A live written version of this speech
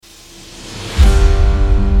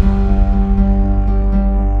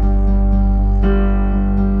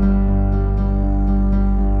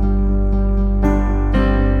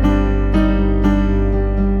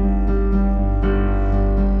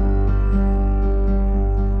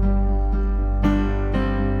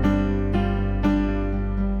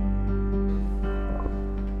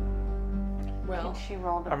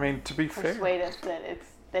all to I mean, to be fair, persuade us that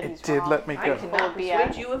he's it did wrong. let me I go. cannot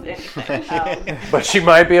persuade you of anything. But she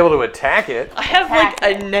might be able to attack it. I have Attack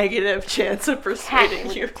like it. a negative chance of persuading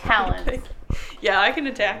with you. your talons. Yeah, I can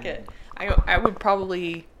attack it. I would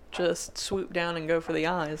probably just swoop down and go for the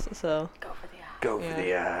eyes. So Go for the eye. Go for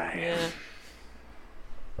the eye.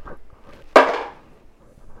 yeah.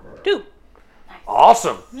 2.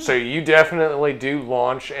 Awesome. So you definitely do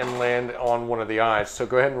launch and land on one of the eyes. So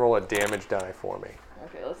go ahead and roll a damage die for me.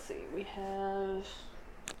 Okay, let's see. We have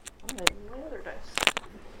my other dice.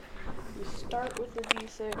 We start with the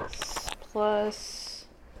d6 plus.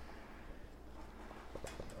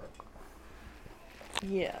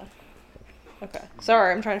 Yeah. Okay.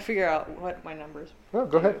 Sorry, I'm trying to figure out what my numbers. No,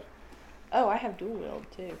 go ahead. Oh, I have dual wield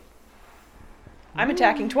too. I'm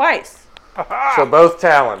attacking twice. So both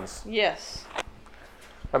talons. Yes.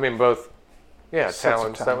 I mean, both. Yeah, Sets of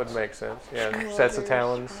talons. That would talons. make sense. Yeah, sets of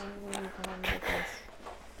talons.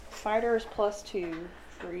 Fighters +2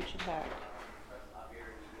 for each attack.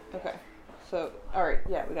 Okay. So, alright,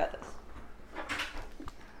 yeah, we got this.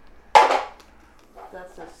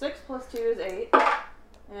 That's a 6 plus 2 is 8.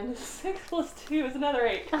 And 6 plus 2 is another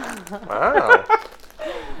 8. Wow.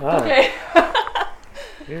 Okay.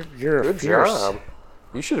 You're a Good fierce. job.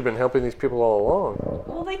 You should have been helping these people all along.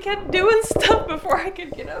 Well, they kept doing stuff before I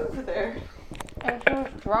could get over there. And she was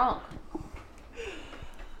drunk.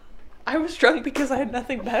 I was drunk because I had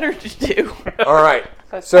nothing better to do. All right.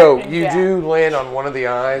 it's So Captain you Jack. do land on one of the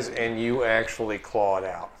eyes, and you actually claw it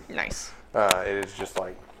out. Nice. It is just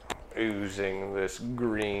like oozing this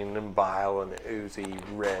green and bile and oozy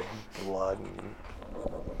red blood. And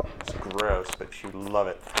it's gross, but you love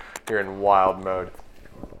it. You're in wild mode.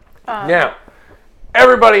 Now,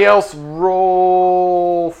 everybody else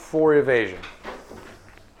roll for evasion.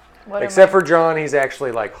 What Except for John, he's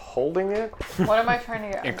actually like holding it. What am I trying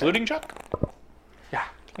to get? Including Chuck? Yeah.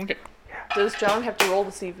 Okay. Does John have to roll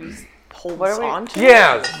to see if he holds What are we- on to it?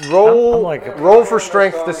 Yeah, roll I'm like- roll for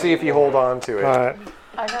strength to see if you hold on to it.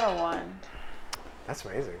 I got a 1. That's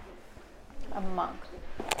amazing. A monk.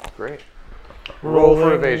 Great. Roll for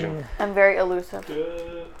Rolling. evasion. I'm very elusive.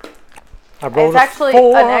 I rolled It's actually a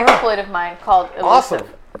 4. an exploit of mine called elusive. Awesome.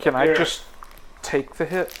 Can I just take the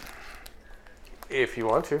hit? If you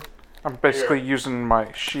want to. I'm basically using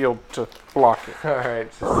my shield to block it. All right,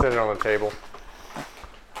 just set it on the table.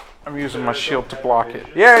 I'm using my shield to block it.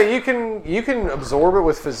 Yeah, you can absorb it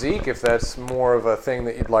with physique if that's more of a thing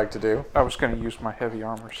that you'd like to do. I was going to use my heavy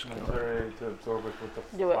armor skill. Necessary to absorb it with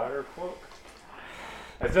the Do it. fire cloak?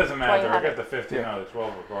 It doesn't Why you matter. I have got it? the 15 out of the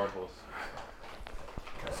 12 regardless.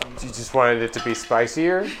 You just wanted it to be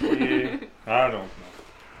spicier? Yeah, I don't know.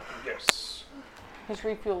 Yes. He's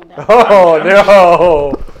refueled now. Oh,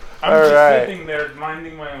 no! I'm All just right. sitting there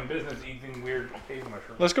minding my own business, eating weird cave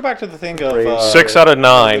mushrooms. Let's go back to the thing of 6 out of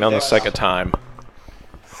 9 on the second time.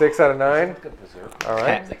 6 out of 9? All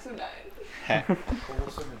right. 6 and 9.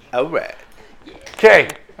 All right. Okay,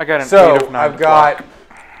 I got an 8 so of 9 I've to got, block.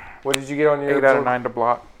 what did you get on your 8 out of absorb? 9 to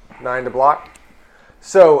block. 9 to block.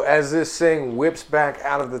 So as this thing whips back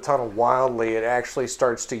out of the tunnel wildly, it actually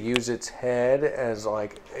starts to use its head as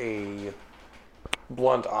like a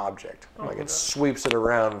blunt object. Like it sweeps it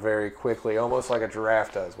around very quickly, almost like a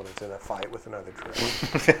giraffe does when it's in a fight with another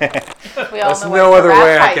giraffe. We all There's know no what other giraffe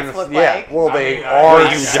way I fights can. look Yeah, like. well I they mean, are you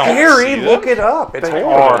don't scary. see them. Look it up. It's They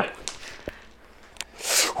horrible.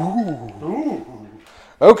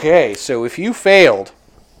 are. Okay, so if you failed,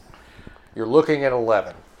 you're looking at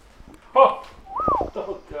 11. Oh,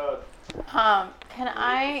 God. Can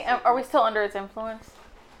I? Are we still under its influence?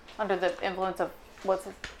 Under the influence of what's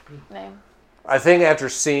his name? I think after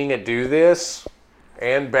seeing it do this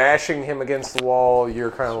and bashing him against the wall,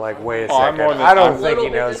 you're kind of like, wait a Oh, I'm second. more than- I don't I'm think he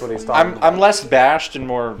little knows bit what he's talking I'm less bashed and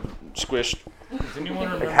more squished. Does anyone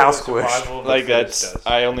remember how the squished. survival of the Like fittest that's, does?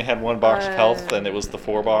 I only had 1 box of health, and it was the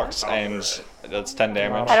 4 box, and that's 10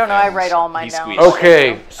 damage. I don't know. I and write all mine he down. squeezed.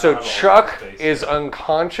 Okay, so I have a Chuck whole face. is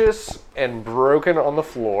unconscious and broken on the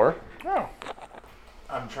floor.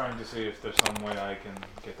 I'm trying to see if there's some way I can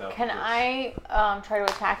get out. Can of this. I try to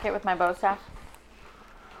attack it with my bow staff?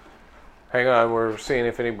 Hang on, we're seeing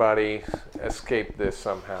if anybody escaped this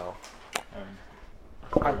somehow.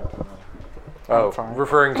 Oh, fine.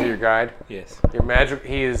 referring to your guide. Yes. Your magic.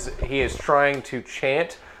 He is trying to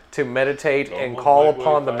chant, to meditate, and Don't call look like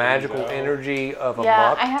upon the way magical find out. energy of a Yeah,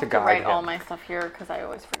 muck I have to to guide write him. all my stuff here because I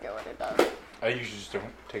always forget what it does. I usually just don't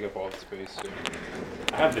take up all the space. So.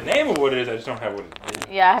 I have the name of what it is, I just don't have what it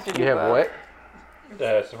is. Yeah, I have to do You have both.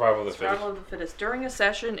 what? Survival of the Survival fittest. of the fittest. During a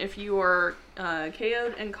session, if you are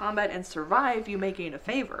KO'd in combat and survive, you may gain a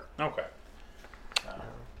favor. Okay.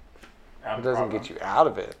 It doesn't get you out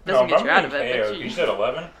of it. Doesn't get you remember out of when it, but KO'd. you- You said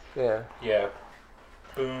 11? Yeah. Yeah.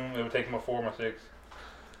 Boom. It would take him a 4, my 6.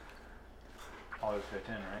 Oh, it's got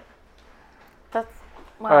 10, right? That's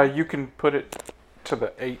well, You can put it to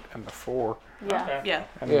the 8 and the 4. yeah. Okay. Yeah.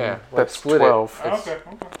 And Yeah, like that's split it. 12. Oh, okay.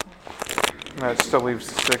 And that still leaves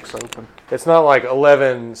the 6 open. It's not like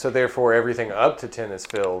 11, so therefore everything up to 10 is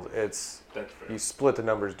filled. It's That's fair. you split the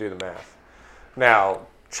numbers, do the math. Now,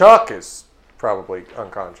 Chuck is probably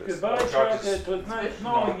unconscious. Goodbye, Chuck. It was nice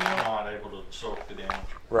knowing you. Not able to soak the damage.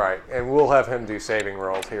 Right, and we'll have him do saving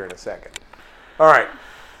rolls here in a second. All right,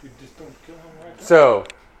 You just don't kill him right now. so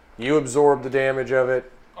you absorbed the damage of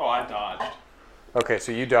it. Oh, I dodged. Okay,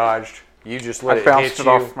 so you dodged. You just let I it bounced hit it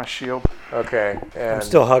you. off my shield. Okay, and I'm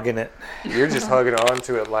still hugging it. you're just hugging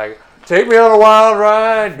onto it like, take me on a wild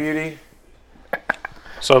ride, beauty.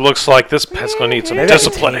 So it looks like this pet's going to need some Maybe I can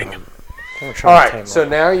disciplining. tame him. I'm trying All to tame right, so him.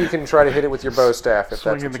 now you can try to hit it with your bow staff if that's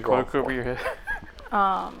Swinging what the you're going cloak over for. your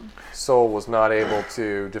head. Soul was not able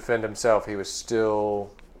to defend himself. He was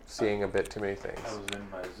still seeing a bit too many things. I was in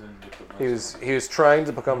my zen with the He was trying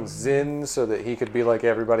to become Zen so that he could be like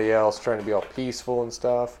everybody else, trying to be all peaceful and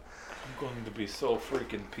stuff. I'm going to be so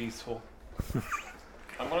freaking peaceful.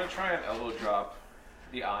 I'm going to try and elbow drop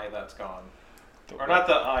the eye that's gone. Or not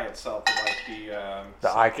the eye itself, but like the...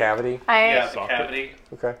 The eye cavity. yeah, the socket. cavity.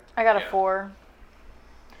 Okay. I got a Yeah. 4.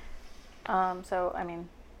 So I mean,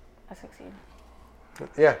 I succeed.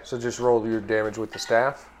 Yeah. So just roll your damage with the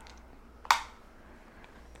staff.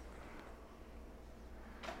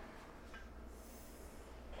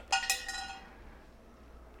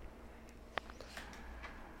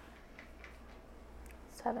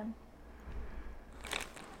 Seven.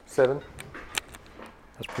 7.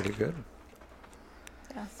 That's pretty good.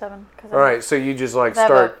 Yeah, 7. All right. So you just like I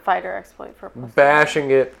have a start fighter exploit for plus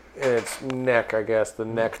bashing it in its neck, I guess, the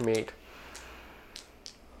neck meat.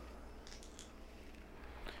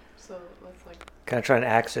 So that's like Can I try and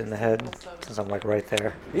axe it in the head? Since I'm like right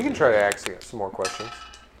there. You can try to ask some more questions.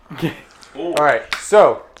 Ooh. All right.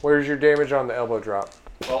 So where's your damage on the elbow drop?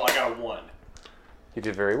 Well, I got a 1. You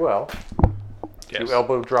did very well. Yes. You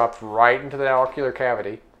elbow dropped right into the ocular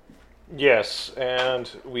cavity. Yes, and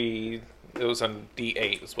it was on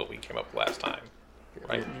D8 is what we came up with last time.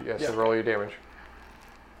 Right? Yes, so roll your damage.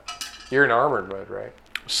 You're in armored mode, right?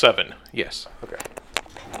 7, yes. Okay.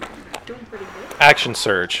 doing pretty good. Action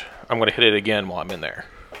surge. I'm going to hit it again while I'm in there.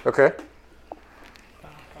 Okay.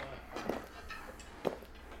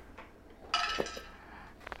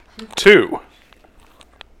 Two.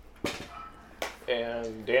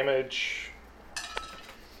 And damage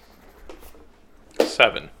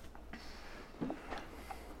 7.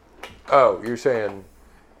 Oh, you're saying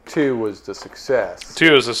 2 was the success.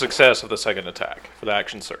 2 is a success of the second attack for the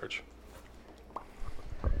action surge.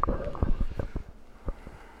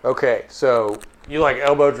 Okay, so you like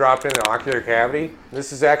elbow dropped in the ocular cavity.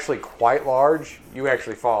 This is actually quite large. You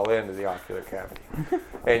actually fall into the ocular cavity.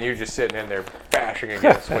 And you're just sitting in there bashing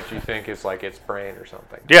against what you think is like its brain or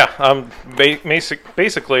something. Yeah,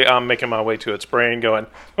 basically I'm making my way to its brain going,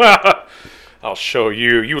 I'll show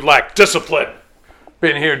you. You lack discipline.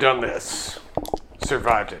 Been here, done this.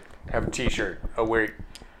 Survived it. Have a t-shirt. Oh, wait.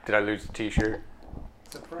 Did I lose the t-shirt?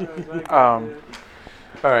 All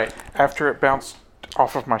right. After it bounced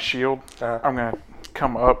off of my shield, Uh-huh. I'm going to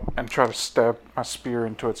come up and try to stab my spear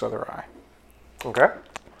into its other eye. Okay.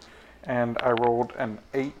 And I rolled an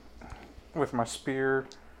 8 with my spear,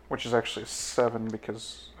 which is actually a 7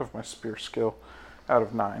 because of my spear skill, out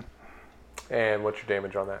of 9. And what's your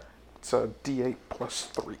damage on that? It's a D8 plus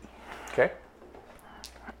 3. Okay.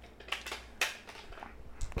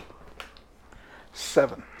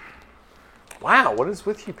 7. Wow, what is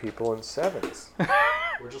with you people in 7s?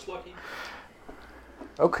 We're just lucky.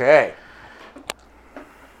 Okay.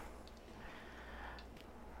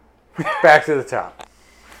 Back to the top.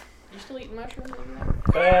 You still eating mushrooms over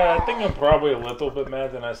there? I think I'm probably a little bit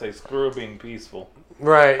mad when I say screw being peaceful.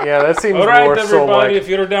 Right, yeah, that seems All right, more so everybody, like... if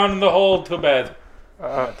you're down in the hole, too bad.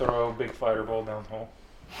 I throw a big fighter ball down the hole.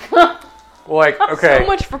 Like, okay. So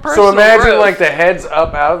much for personal So imagine growth. like the head's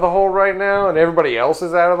up out of the hole right now, and everybody else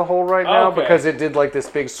is out of the hole right now Okay. because it did like this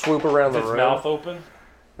big swoop around the Its room. mouth open.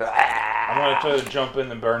 Ah. I'm gonna try to jump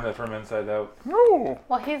in and burn it from inside out. No.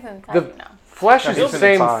 Well, he's inside The you now. flesh is He'll the be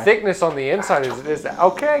same inside. thickness on the inside as it is.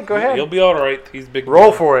 Okay, go ahead. He'll be all right. He's big.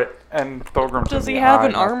 Roll for it. And Thulgrim's Does in he the have eye,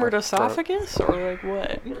 an not the armored throat. esophagus or like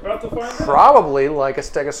what? We're about to find out. Probably like a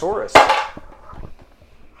stegosaurus.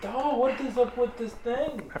 Oh, what is up with this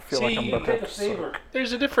thing? I feel like I'm See, about to take a have to saber.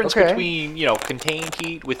 There's a difference Okay. between, contained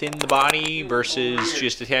heat within the body versus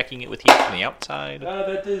just attacking it with heat from the outside.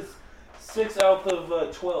 That is 6 out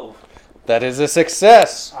of 12. That is a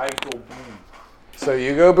success. I go boom. So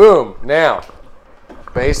you go boom. Now,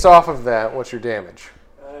 based off of that, what's your damage?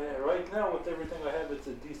 Right now, with everything I have, it's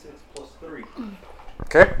a d6 plus 3.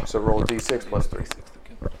 Okay, so roll a d6 plus 3.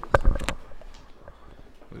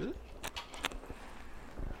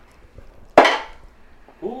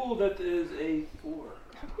 Ooh, that is a 4.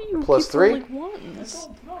 You Plus keep 3? rolling ones.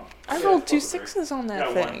 I rolled 2 6s on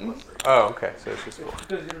that thing. Oh, okay, so it's just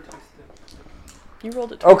 4. You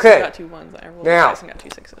rolled it twice Okay. and got 2 1s. I rolled it Now. twice and got 2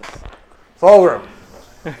 6s. Fulgrim,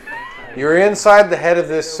 you're inside the head of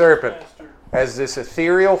this serpent as this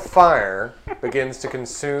ethereal fire begins to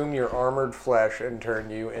consume your armored flesh and turn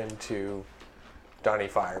you into Donnie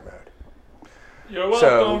Fire mode. You're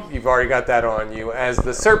So welcome. you've already got that on you as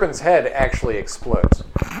the serpent's head actually explodes.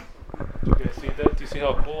 You guys see that? Do you see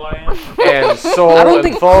how cool I am? And Soul I don't and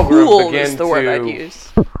think Fulgrim cool begin is the word I'd to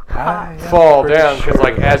use. fall down because,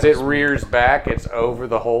 like, as it rears back, it's over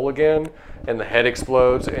the hole again, and the head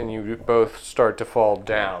explodes, and you both start to fall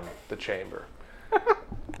down the chamber.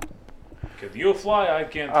 Because you'll fly, I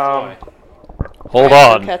can't fly. Hold Go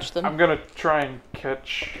on. catch them. I'm gonna try and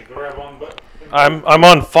catch. Grab on, but I'm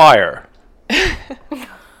on fire.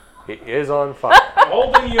 He is on fire. I'm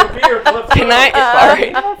holding your beard. Let's Can go. I?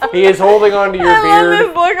 Alright. He is holding onto your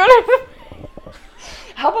beard.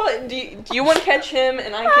 How about do you want to catch him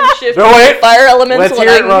and I can shift No, wait. fire elemental Let's and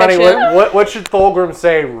hear I it, can Ronnie. catch him? What should Fulgrim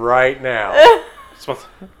say right now?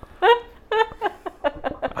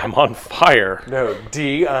 I'm on fire. No,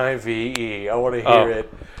 D-I-V-E. I want to hear Oh. it.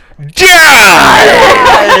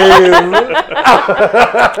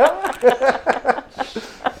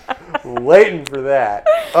 Waiting for that.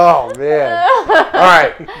 Oh, man. All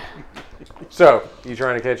right. So, you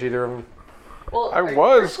trying to catch either of them? Well, I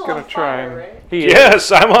was gonna try and- He is.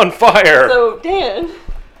 Yes, I'm on fire. So Dan,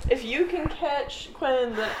 if you can catch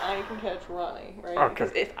Quinn, then I can catch Ronnie, right? Okay.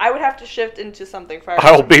 Because if I would have to shift into something fire.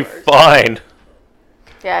 I'll be first. fine.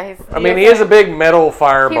 Yeah, he's. I mean, he is a big metal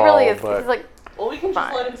fireball, He really is. but He's like, Well, we can just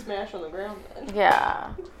Fine. let him smash on the ground then. yeah,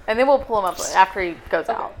 and then we'll pull him up after he goes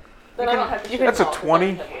out. Then I don't have to. you shift That's a all, 'cause 20.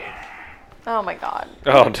 I'm heavy. Oh my god.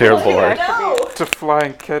 Oh dear lord. No. To fly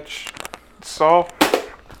and catch Saul.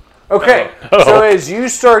 okay. Oh. So as you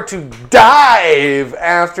start to dive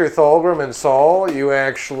after Thulgrim and Saul, you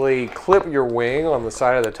actually clip your wing on the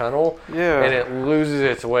side of the tunnel, Yeah. and it loses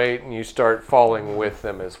its weight, and you start falling with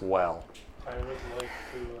them as well. I would like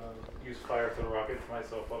to use fire to rocket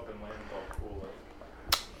myself up and land all cool.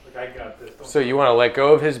 Like I got this. Don't So you want to let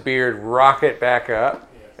go of his beard, rocket back up,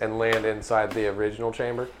 Yes. and land inside the original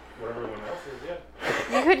chamber? What everyone else is,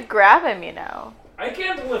 yeah. You could grab him, you know. I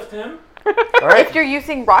can't lift him. All right. If you're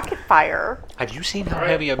using rocket fire. Have you seen how All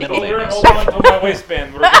right. heavy a metal Hold man is? hold on to my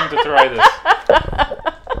waistband. We're going to try this.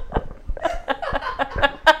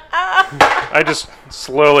 I just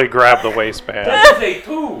slowly grab the waistband. That is a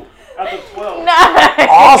 2 out of 12. Nice.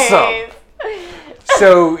 Awesome.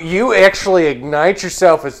 So you actually ignite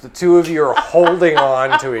yourself as the two of you are holding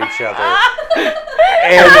on to each other.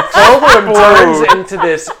 And Fulgrim turns into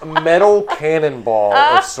this metal cannonball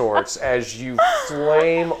of sorts as you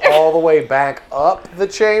flame all the way back up the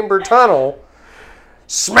chamber tunnel,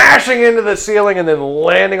 smashing into the ceiling and then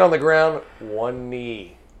landing on the ground, one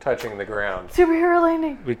knee touching the ground. Superhero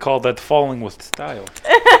landing. We call that falling with style.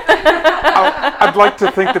 I'd like to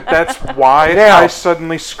think that that's why Now- I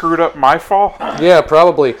suddenly screwed up my fall. Yeah,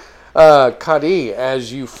 probably. Kadi,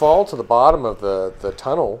 as you fall to the bottom of the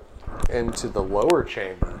tunnel into the lower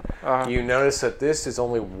chamber, you notice that this is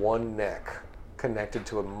only one neck connected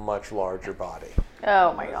to a much larger body.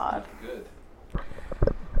 Oh my god.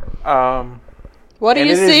 What do And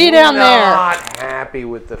you it is see down there? not happy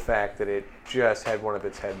with the fact that it just had one of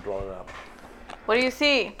its head blown up. What do you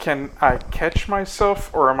see? Can I catch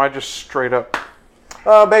myself, or am I just straight up?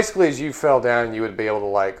 Basically, as you fell down, you would be able to,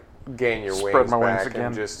 like, gain your Spread wings my wings back again.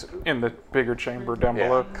 and just In the bigger chamber down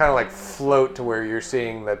below. kind of like float to where you're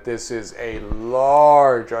seeing that this is a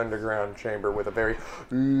large underground chamber with a very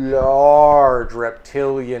large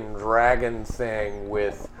reptilian dragon thing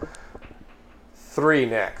with 3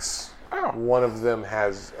 necks. Oh. One of them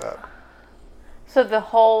has So the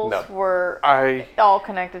holes No. were I all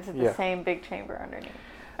connected to the Yeah. same big chamber underneath.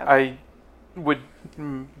 I would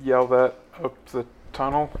yell that up the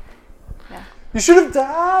tunnel. You should have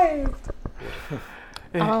dived.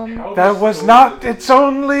 That was not its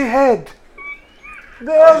only head.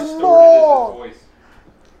 There's more.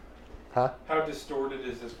 Huh? How distorted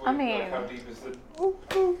is this voice? I mean- Like, how deep is the...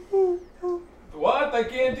 What? I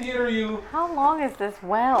can't hear you. How long is this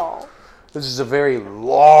well? This is a very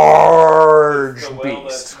large The well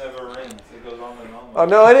beast. that never ends. It goes on and on. Oh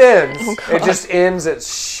no, it ends. It just ends at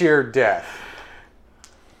sheer death.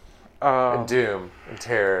 and doom and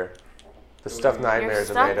terror. The stuff You're nightmares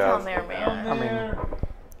are stuck made down of. there, man. I mean,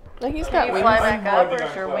 Like he's Can got you wings. fly back up, I'm or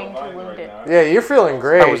is your riding wing too right wounded? now. Yeah, you're feeling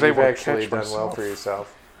great. I was You've able to actually catch done well myself. for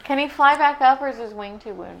yourself. Can he fly back up, or is his wing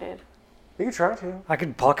too wounded? You can try to. I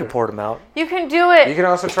can pocket port him out. You can do it. You can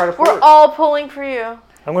also try to We're port. all pulling for you.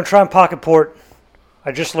 I'm going to try and pocket port.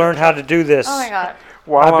 I just learned how to do this. Oh my god.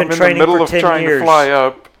 while I've I'm been in the training middle for of 10 trying years. to fly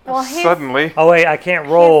up, Well, he's- suddenly Oh wait, I can't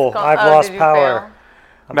roll. He's gone- I've oh, lost did you power. fail?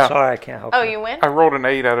 I'm No. sorry, I can't help Oh, you. you win? I rolled an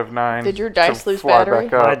 8 out of 9. Did your dice to lose fly battery?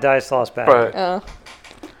 back up, My dice lost battery. but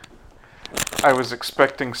I was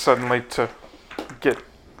expecting suddenly to get Thrown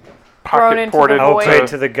pocket into the ported. I will void. pray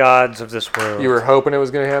to the gods of this world. You were hoping it was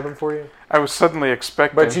going to happen for you? I was suddenly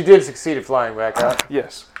expecting. But you did succeed at flying back up.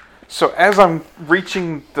 Yes. So as I'm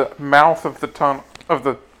reaching the mouth of the tunnel of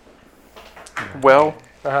the well,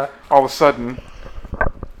 Uh-huh. all of a sudden,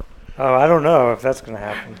 Oh, I don't know if that's going to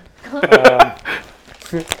happen.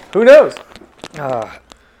 Who knows? Yeah,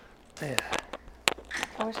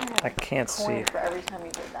 I wish I had I can't see. coins for every time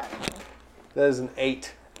you did that. That is an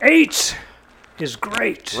 8. 8 is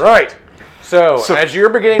great. Right. So, So- as you're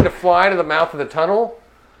beginning to fly to the mouth of the tunnel,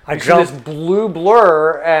 I you see this jump. blue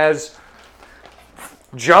blur as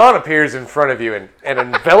John appears in front of you and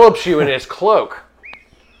envelops you in his cloak.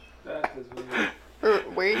 Where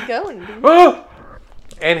are you going, dude?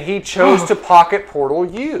 And he chose to pocket portal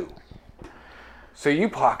you. So you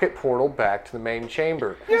pocket portal back to the main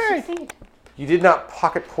chamber. Succeed. You did not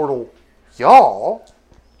pocket portal y'all.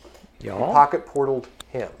 Y'all? Pocket portaled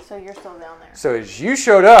him. So you're still down there. So as you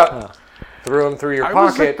showed up, threw him through your I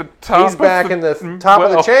was pocket, at the top he's of back the- in the top of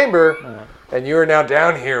the well. chamber, and you are now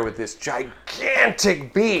down here with this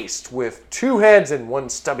gigantic beast with 2 heads and 1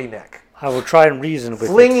 stubby neck, I will try and reason with it.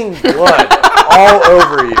 flinging blood all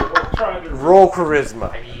over you. Trying to- Roll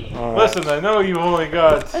charisma. Listen, I know you only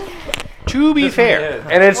got. To be this fair, many heads.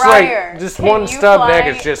 And it's Briar, like just can 1 you stub neck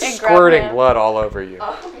fly is just and grab squirting him? blood all over you.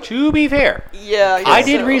 to be fair, Yeah, I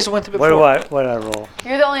did reason with it before. What did I roll?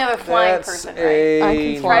 You're the only other flying That's person, right? a I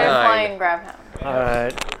can Try to fly 9. and grab him.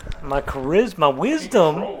 Alright. My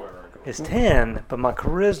wisdom is 10, but my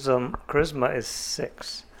charisma is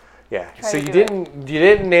 6. Yeah. Try So to you do it.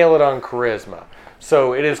 didn't nail it on charisma.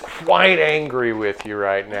 So it is quite angry with you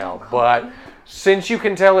right now. But since you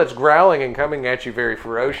can tell it's growling and coming at you very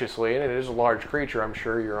ferociously, and it is a large creature, I'm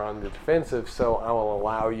sure you're on the defensive. So I will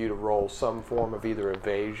allow you to roll some form of either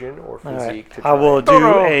evasion or Alright. physique to I will try and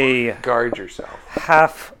do a guard yourself.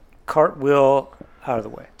 half cartwheel out of the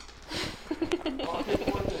way.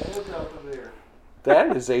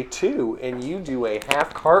 That is a 2, and you do a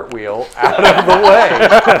half cartwheel out of the way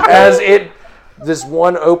as this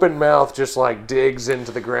one open mouth just like digs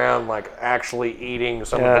into the ground, like actually eating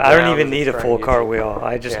some of the I don't ground even as need it's a trying full to get you. cartwheel.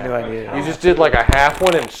 I just Yeah. knew I needed You it. just did like a half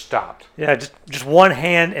one and stopped. Yeah, just one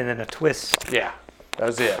hand and then a twist. Yeah, that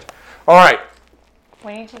was it. All right.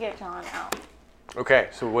 We need to get John out. Okay,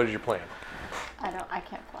 so what is your plan? I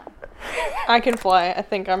can't fly. I can fly. I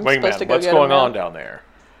think I'm supposed to Wingman, go what's get going him on now. down there?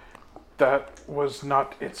 that was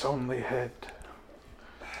not its only head.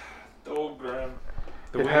 Oh, Graham.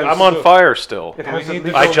 It has, I'm on fire still. It has We at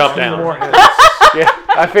need to least I go jumped two down. more heads. Yeah,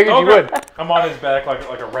 I figured you would. I'm on his back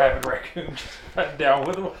like a rabid raccoon, just right down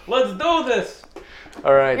with him. Let's do this.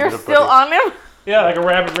 All right. You're little still buddy. on him? Yeah, like a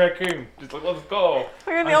rabid raccoon. Just like, let's go.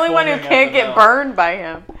 You're the I'm only one who foaming at can't the get mouth. burned by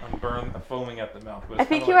him. I'm foaming at the mouth. But I it's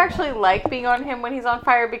think kinda you like- actually like being on him when he's on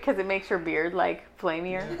fire because it makes your beard like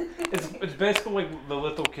flamier. It's basically like the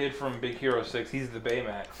little kid from Big Hero 6. He's the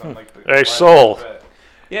Baymax. I'm like the Hey, Soul.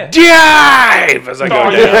 Yeah. Dive as I go Oh,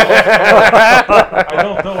 down. yeah. I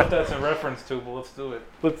don't know what that's in reference to, but let's do it.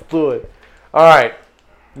 Let's do it. All right.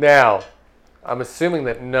 Now, I'm assuming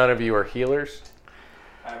that none of you are healers.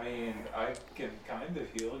 I mean, I can kind of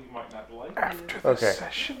heal. You might not like it. After the Okay.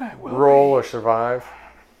 session, I will. Roll or survive.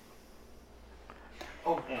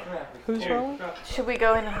 Oh, crap. Who's rolling? Should we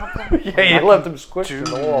go in and help them? Yeah, you left them squished Do in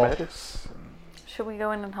the wall. medicine. Should we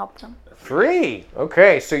go in and help them? 3.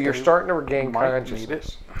 Okay, so you're starting to regain Might need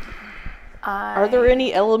consciousness. Are there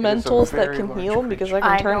any elementals that very can large heal? Because I can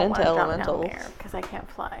I turn don't into want them down elementals. there because I can't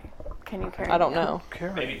fly. Can you carry I me don't down?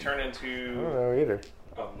 know. Maybe turn I don't into know either.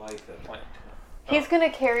 I like that plant. He's gonna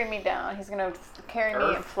carry me down. He's gonna carry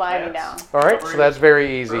me and fly me down. All right, so that's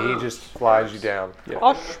very easy. He just flies you down.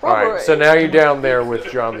 Oh, All right, so now you're down there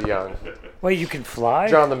with John the Young. Wait, you can fly?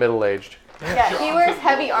 John the Middle-Aged. Yeah, he wears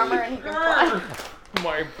heavy armor and he can fly.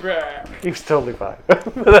 My back. He was totally fine.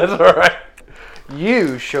 That's all right.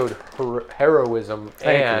 You showed heroism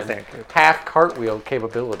and thank you. half cartwheel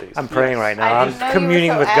capabilities. I'm praying right now. I I'm didn't know you were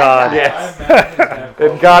communing so with agile. God. Yes.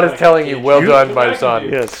 And God is telling you, well done, my son.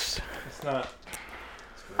 Yes. It's not.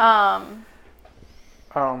 Um,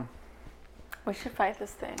 We should fight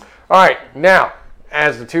this thing. All right, now,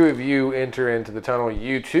 as the two of you enter into the tunnel,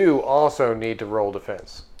 you two also need to roll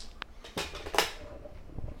defense.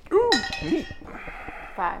 Ooh, neat.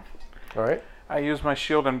 5. All right? I use my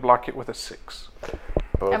shield and block it with a 6.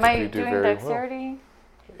 Both Am of I you do doing very well. dexterity?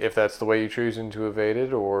 If that's the way you choose to evade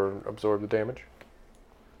it or absorb the damage.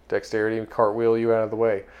 Dexterity, cartwheel you out of the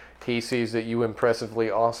way. He sees that you impressively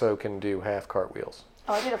also can do half cartwheels.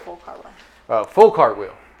 Oh, I did a full cartwheel. Full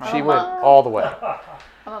cartwheel. She went all the way.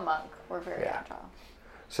 I'm a monk. We're very Yeah. agile.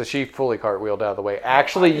 So she fully cartwheeled out of the way.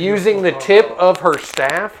 Actually, using the tip of her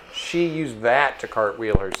staff, she used that to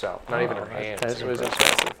cartwheel herself. Not even her hands. that's It was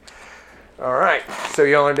impressive. All right. So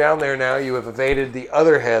y'all are down there now. You have evaded the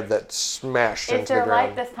other head that smashed Is into the there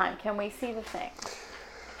light ground. this time? Can we see the thing?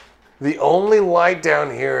 The only light down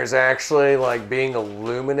here is actually like being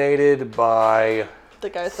illuminated by The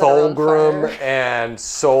guys that are on Thulgrim fire. and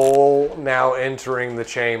Soul now entering the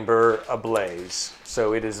chamber ablaze.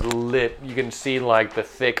 So it is lit. You can see like the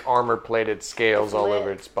thick armor-plated scales all lit.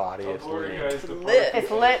 over its body. It's Don't worry, lit. guys. The lit. It's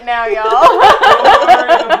lit now, y'all.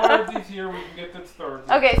 the party's here. We can get this started.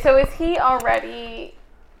 Okay, so is he already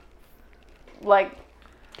like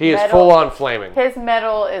He is metal- full on flaming. his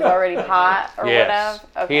metal is already hot or Yes.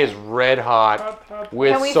 whatever? Okay. He is red hot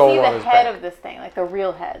with Can we Soul see on the his head back. of this thing, like the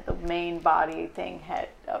real head, the main body thing head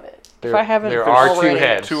of it? There, I haven't there are already- two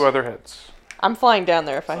heads. 2 other heads. I'm flying down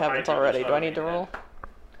there if I So haven't Hydra already. was Do I not need to in roll?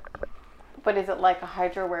 But is it like a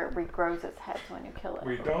Hydra where it regrows its heads when you kill it?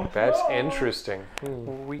 We don't. That's know. interesting.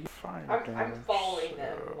 We find following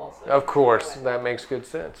them also. Of course, that makes good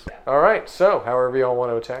sense. All right, so however y'all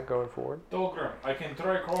want to attack going forward. Dolgrim, I can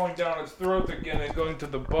try crawling down its throat again and going to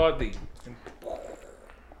the body.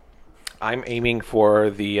 I'm aiming for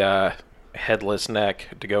the headless neck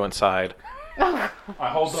to go inside. I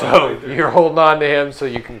hold on. So right there. you're holding on to him so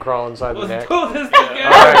you can crawl inside the Let's neck. do this thing.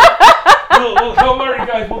 All right. Don't worry,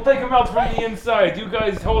 guys. We'll take him out from the inside. You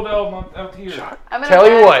guys hold out here. I'm gonna Tell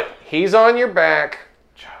you whack- what, he's on your back,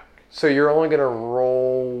 so you're only gonna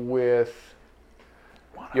roll with.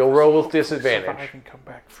 You'll roll with disadvantage Survive and come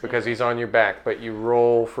back free. because he's on your back, but you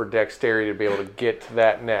roll for dexterity to be able to get to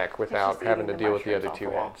that neck without just having to eating the deal with the mushrooms other off two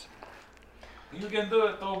the wall. heads. You can do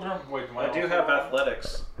it, Dolgrim. Wait, I do have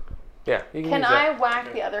athletics. Yeah, you can Can use I that.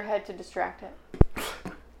 whack the other head to distract it?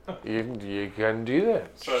 You can do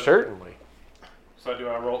that. So- Certainly. So do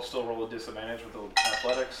I still roll a disadvantage with the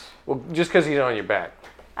athletics? Well, just because he's on your back.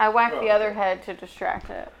 I whack the Oh, other head to distract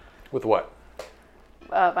it. With what?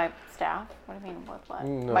 My staff. What do you mean? What?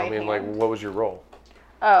 No, My I mean, like, hand. what was your roll?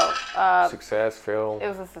 Oh, Success, fail. it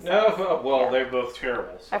was a success. No, well, Yeah. they're both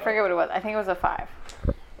terrible. So. I forget what it was. I think it was a 5.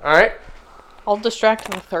 All right, I'll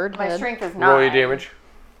distract the third My head. strength is 9. roll your damage.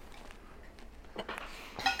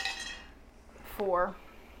 4.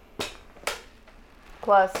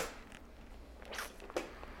 Plus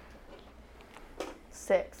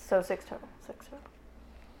 6. So 6 total. 6 total.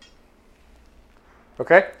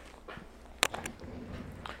 Okay.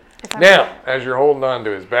 If I'm Now, right. as you're holding on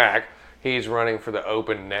to his back, he's running for the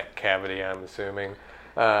open neck cavity, I'm assuming.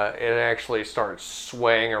 It actually starts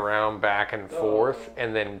swaying around back and forth,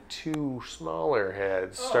 and then 2 smaller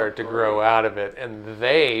heads start to grow out of it, and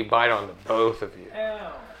they bite onto both of you.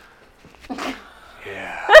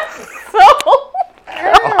 Yeah.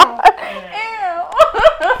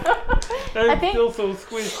 So. I think- feel so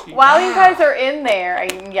squishy. While you guys are in there,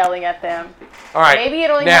 I'm yelling at them. All right. Maybe it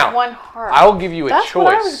only now, has one heart. I'll give you a That's choice.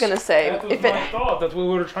 what I was gonna say. That was If it my thought. That's what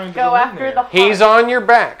we were trying to Go in after there. the heart. He's on your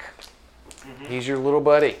back. He's your little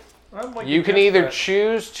buddy. I'm like You a can cat either rat.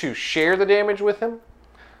 choose to share the damage with him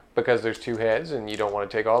because there's 2 heads and you don't want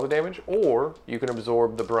to take all the damage, or you can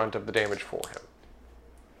absorb the brunt of the damage for him.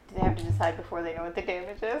 Do they have to decide before they know what the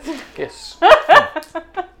damage is? Yes.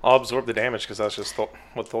 I'll absorb the damage because that's just what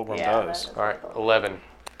Thulgrim Yeah, does. that is- All right, 11.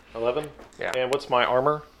 11? Yeah. And what's my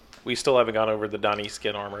armor? We still haven't gone over the Donnie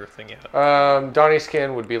skin armor thing yet. Donnie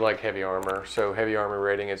skin would be like heavy armor, so heavy armor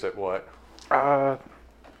rating is at what?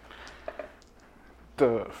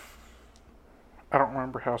 I don't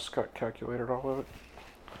remember how Scott calculated all of it.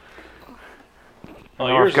 Oh,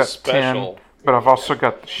 know yours I've got is special. 10, but I've also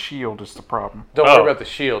got the shield is the problem. Don't Oh. worry about the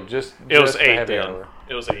shield, just It was the 8 heavy then. armor.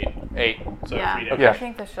 It was 8. 8. So yeah, 3 I damage. Yeah.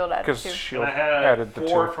 think the shield added Because 2. shield And I had added the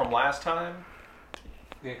 4 2. from last time.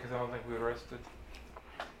 Yeah, because I don't think we rested.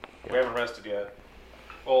 We haven't rested yet.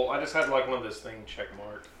 Well, I just had like one of this thing check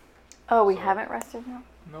marked. Oh, we So- haven't rested now?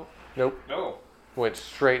 Nope. No. Went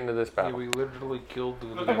straight into this Yeah, battle. we literally killed the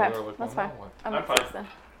Okay, guy. that's fine. I'm I'm at 6 fine. then.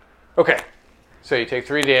 Okay. So you take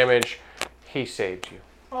 3 damage. He saved you.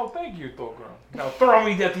 Oh, thank you, Thorgrim. Now throw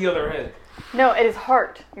me at the other head. No, it is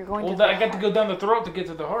heart. You're going Well, to. I got to go down the throat to get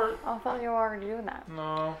to the heart. Oh, I thought you were already doing that.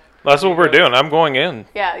 No. That's what we're doing. I'm going in.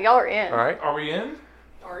 Yeah, y'all are in. All right. Are we in?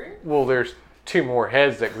 Are you? Well, there's 2 more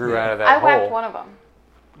heads that grew out of that I hole. whacked one of them.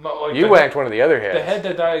 No, like You whacked one of the other heads. The head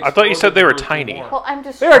that died. I thought you said they were exploded tiny. more. Well, I'm They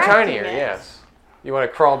distracting are tinier, it. yes. You want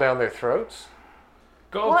to crawl down their throats?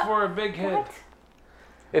 Go What? for a big head. What?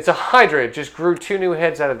 It's a hydra. It just grew 2 new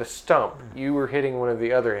heads out of the stump. You were hitting one of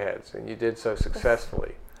the other heads, and you did so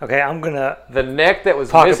successfully. Okay, I'm gonna The neck that was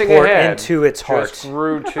pocket missing port a head into its heart. just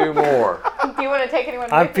grew 2 more. Do you want to take anyone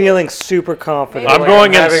I'm with you? feeling super confident. Maybe I'm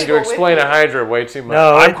going in. having to With explain you. a hydra way too much.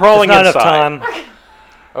 No, I'm crawling it's not inside. enough time.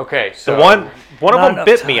 Okay, so The one Not of them enough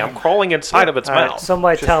bit me. time. I'm crawling inside of its All right, mouth.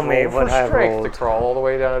 somebody just tell me roll what for I strength to rolled. crawl all the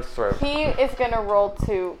way down its throat. He is going to roll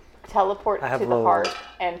to teleport I have to the low heart roll.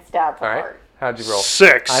 and stab the All right, heart. how'd you roll?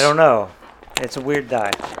 6. I don't know. It's a weird die.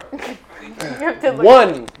 You have to look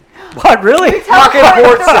 1 What, really? pocket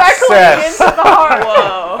port directly success. into the heart. Whoa.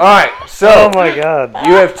 All right, so Oh my god.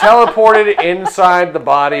 you have teleported inside the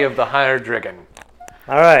body of the Hydreigon.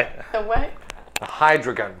 All right. The what? The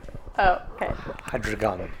Hydreigon. Oh, okay.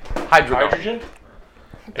 Hydreigon. Hydreigon. Hydrogen?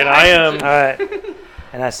 And I am. All right.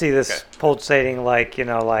 And I see this pulsating like,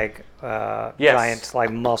 Yes. giant like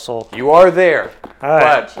muscle. You are there. All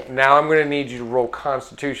right. But now I'm going to need you to roll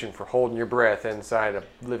Constitution for holding your breath inside a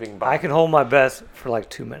living body. I can hold my breath for like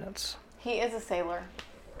 2 minutes. He is a sailor.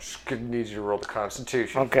 Just gonna need you to roll the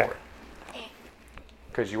Constitution. Okay.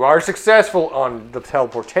 Because you are successful on the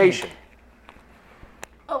teleportation.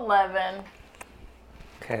 11.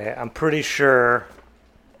 Okay, I'm pretty sure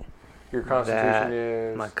Your Constitution that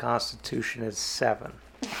is my constitution is 7.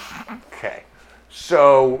 okay.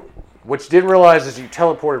 So what you didn't realize is you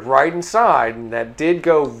teleported right inside, and that did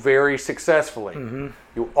go very successfully. Mm-hmm.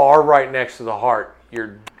 You are right next to the heart.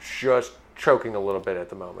 You're just choking a little bit at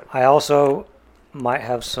the moment. I also might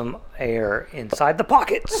have some air inside the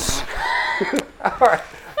pockets. All right.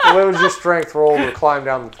 So what was your strength roll to climb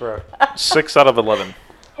down the throat? 6 out of 11.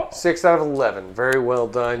 6 out of 11. Very well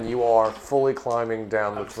done. You are fully climbing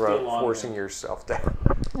down the throat, still on forcing yourself down.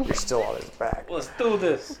 You're still on his back. Let's do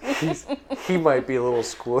this. He might be a little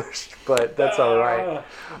squished, but that's all right.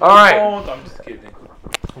 All right. I'm just kidding.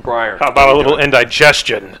 Briar. How about a little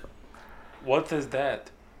indigestion? What is that?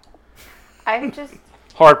 I'm just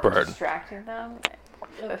Heartburn. distracting them.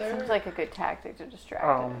 Yeah, It they're- seems like a good tactic to distract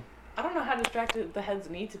them. I don't know how distracted the heads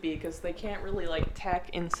need to be because they can't really like tack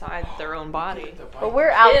inside their own body. But we're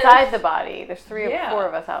outside the body. There's 3 or Yeah. 4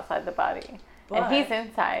 of us outside the body. But- And he's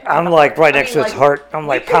inside. I'm like right next to mean, its like, heart. I'm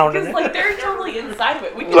like pounding Because it. like they're totally inside of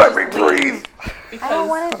it. We can Let just me leave breathe. Because I don't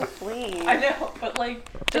want to just leave. I know, but like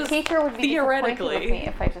The just teacher would be disappointed theoretically. with me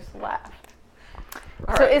if I just left.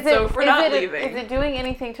 All So right, is it so if we're not leaving, is it doing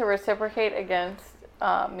anything to reciprocate against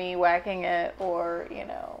me whacking it, or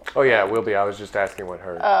Oh yeah, it will be. I was just asking what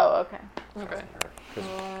hurt. Oh, okay. okay. 'Cause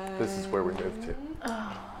this is where we moved to.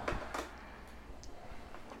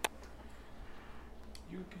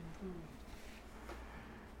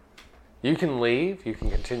 You can leave. You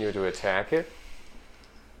can continue to attack it.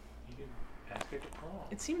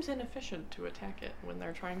 It seems inefficient to attack it when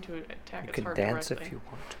they're trying to attack You its can heart dance directly. if you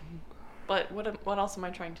want to. But what else am I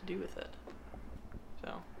trying to do with it?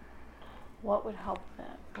 So What would help then?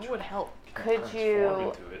 what would help? Could you?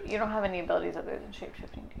 into it. You don't have any abilities other than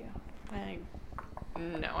shapeshifting, do you?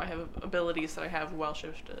 No, I have abilities that I have well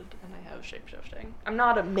shifted, and I have shape shifting. I'm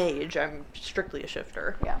not a mage. I'm strictly a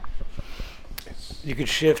shifter. Yeah. You could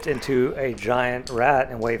shift into a giant rat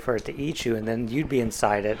and wait for it to eat you, and then you'd be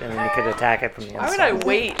inside it, and then you could attack it from the Why inside. would I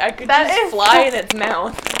wait? I could That just is fly so- in its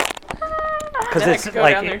mouth. Because Then I it's could go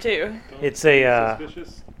like down there too. it's a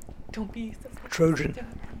Suspicious? Don't be Trojan.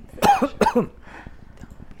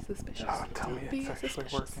 suspicious. Oh, tell me Be it's actually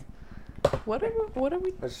suspicious. working. What are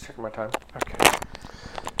we? I was just checking my time.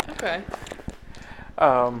 Okay.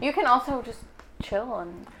 Okay. You can also just chill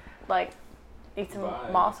and like eat some Bye.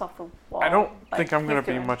 moss off the wall. I don't like think I'm going he's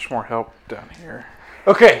to be doing. much more help down here.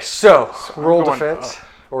 Okay, so roll going defense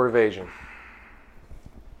or evasion.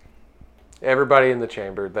 Everybody in the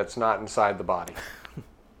chamber that's not inside the body.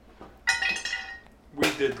 We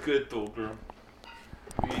did good, Tolbrum.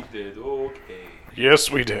 We did okay. Yes,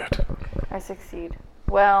 we did. I succeed.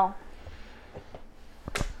 Well.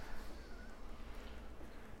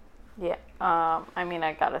 Yeah. I mean,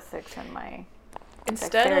 I got a 6 in my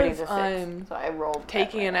Instead dexterity's of a 6, so I rolled that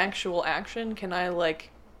taking way. an actual action, can I like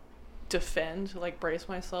defend, like brace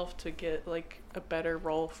myself to get like a better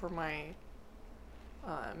roll for my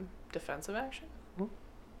defensive action?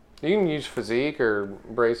 You can use physique or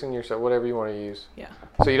bracing yourself, whatever you want to use. Yeah.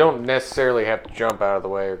 So you don't necessarily have to jump out of the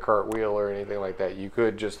way or cartwheel or anything like that. You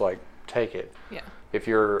could just like take it. Yeah. If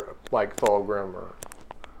you're like Thulgrim or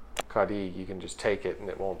Khadig, you can just take it and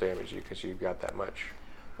it won't damage you because you've got that much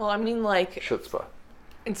Well, I mean, like, chutzpah.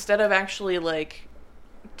 instead of actually, like,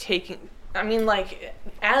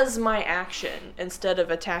 as my action, instead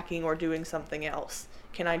of attacking or doing something else,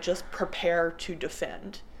 can I just prepare to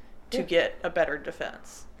defend to get a better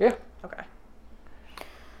defense? Yeah. Okay.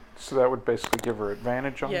 So that would basically give her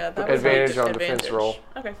advantage on. Yeah, the that was Advantage like on defense advantage. roll.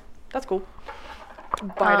 Okay, that's cool.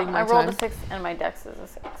 Biding my I rolled time. a 6 and my dex is a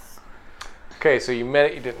 6. Okay, so you met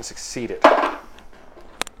it, you didn't succeed it.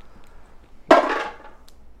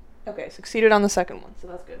 Okay, succeeded on the second one, so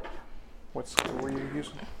that's good. What skill were you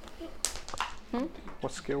using?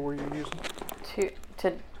 What skill were you using?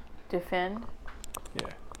 To defend, Yeah.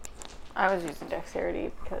 I was using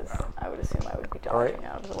dexterity because I would assume I would be All right. dodging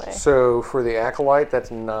out of the way. So for the Acolyte,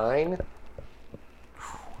 that's 9.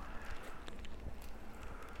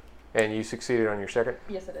 And you succeeded on your second?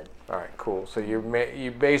 Yes, I did. All right, cool. So you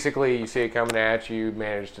basically, you see it coming at you,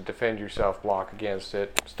 manage to defend yourself, block against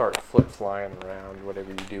it, start flip flying around, whatever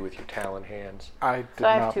you do with your talon hands. I did So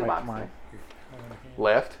I have not 2 make boxes. my.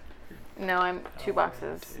 Left, No, I'm 2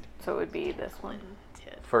 boxes, so it would be this one.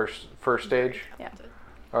 first stage. Yeah.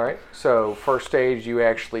 All right. So first stage, you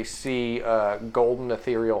actually see golden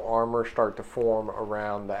ethereal armor start to form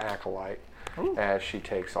around the Acolyte as she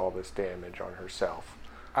takes all this damage on herself.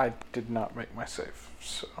 I did not make my save,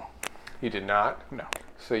 so You did not, no.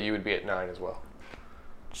 so you would be at 9 as well.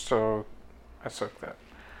 So I suck that.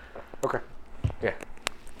 Okay. Yeah.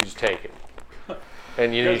 You just take it.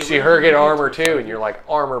 And you see her get armor too, and you're like,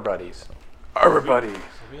 armor buddies. Armor buddy.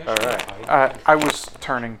 All right. I was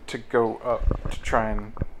turning to go up to try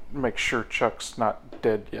and make sure Chuck's not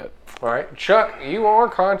dead yet. All right. Chuck, you are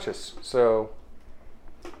conscious, so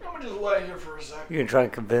I'm gonna just lay here for a second. You can try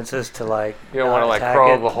and convince us to like. you don't want to like attack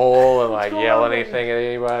crawl it. the hole and like yell anything at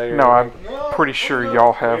anybody. Or No, I'm anything. pretty sure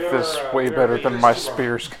y'all have this way better than my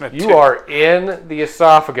spear's gonna do. You are in the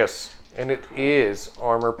esophagus, and it is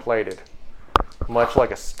armor plated, much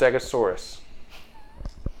like a stegosaurus.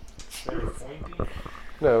 Very pointy.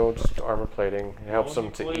 No, just armor plating. It helps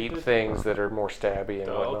them to Only eat plated? things that are more stabby and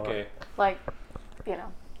Oh, whatnot. okay. Like, you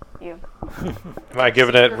know, you. Am I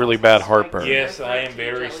giving it really bad heartburn? Yes, I am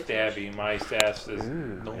very stabby. My sass is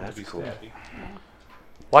known to that's be cool. stabby.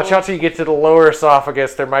 Watch out till you get to the lower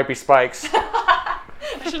esophagus. There might be spikes.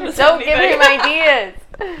 Don't give him ideas.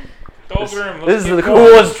 This is the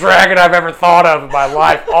coolest dragon I've ever thought of in my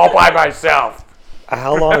life, all by myself.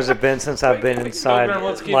 How long has it been since I've been inside, Pilgrim,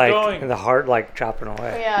 let's keep like going. in the heart, like chopping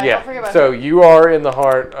away? Yeah, don't forget about So you are in the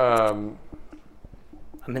heart. I'm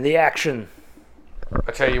in the action.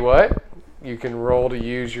 I tell you what, you can roll to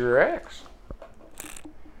use your axe.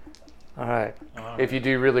 All right. If you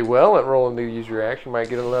do really well at rolling to use your axe, you might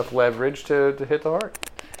get enough leverage to hit the heart.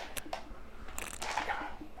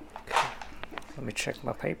 Let me check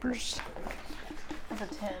my papers. That's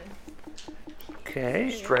a 10. Okay.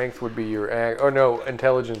 Strength would be your axe. Oh no,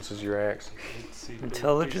 intelligence is your axe.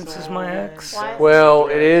 Intelligence is my X. Why? Well,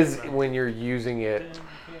 it is when you're using it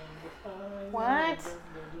What?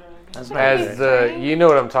 That's not as good. the. You know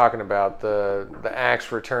what I'm talking about, the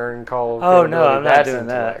axe return call. Oh no, capability, I'm not that's doing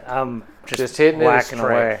intellect. that. I'm Just hitting it as whacking away.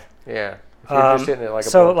 strength. Yeah. If you're just hitting it like a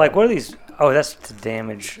so ball. like what are these? Oh, that's the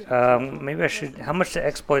damage. Maybe I should. How much do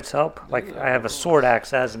exploits help? Like I have a sword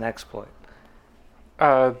axe as an exploit.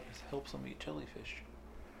 Helps them eat jellyfish.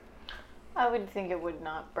 I would think it would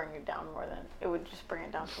not bring it down more than it would just bring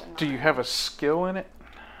it down to a 9. Do you have a skill in it?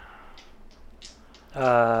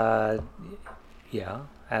 Yeah,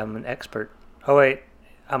 I'm an expert. Oh wait,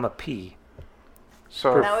 I'm a P.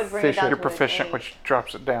 So That would bring it down you're to an proficient, 8. which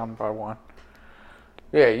drops it down by 1.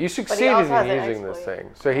 Yeah, you succeeded also has in an using this exploit. thing.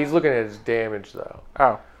 So he's looking at his damage though.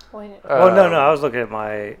 Oh, Wait, Well, no, I was looking at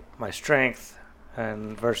my strength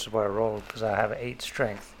and versus what I rolled because I have 8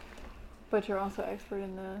 strength. but you're also expert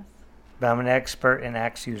in this. But I'm an expert in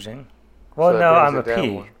axe using. Well, So that no, brings I'm a it down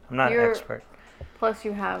P. one. I'm not an You're- expert. Plus,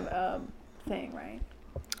 you have thing, right?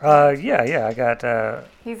 Yeah, I got.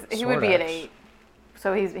 He Sword would be at axe. 8,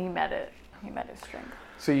 so he met it. He met his strength.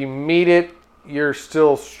 So you meet it. You're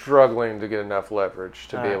still struggling to get enough leverage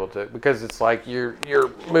to be Alright. able to, because it's like you're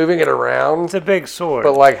moving it around. It's a big sword.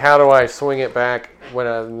 But like, how do I swing it back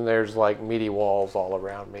when there's like meaty walls all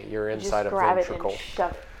around me? You're You inside a just grab ventricle. it and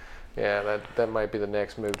shove it. Yeah, that might be the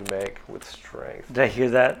next move to make with strength. Did I hear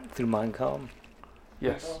that through Mindcom?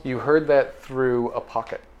 yes. You heard that through a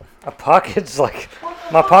pocket. A pocket's like,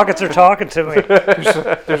 my pockets are talking to me.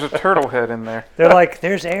 There's a turtle head in there. They're like,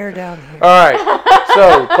 there's air down here. All right.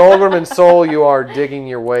 So, Thulgrim and Soul, you are digging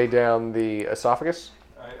your way down the esophagus.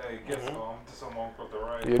 I guess so. I'm just along for the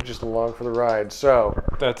ride. You're just along for the ride. So,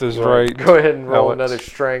 That is right. go ahead and roll Alex. another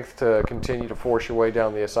strength to continue to force your way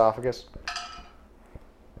down the esophagus.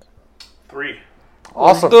 3.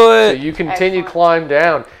 Awesome. Do So it. you continue Excellent. climb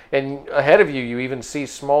down, and ahead of you, you even see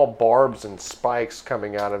small barbs and spikes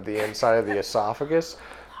coming out of the inside of the esophagus.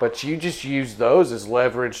 But you just use those as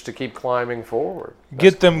leverage to keep climbing forward.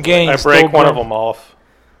 Get them gains. I break one of them off.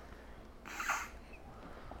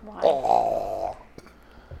 Oh.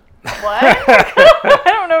 What? I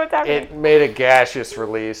don't know what's happening. It made a gaseous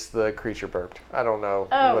release. The creature burped. I don't know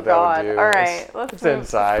Oh, what God. that would do. All It's- right. Let's It's move.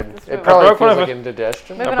 inside. Let's It move probably on. feels Broke like one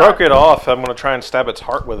indigestion. Moving I on. broke it off. I'm going to try and stab its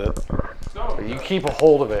heart with it. You keep a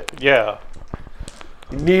hold of it. Yeah.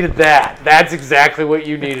 You needed that. That's exactly what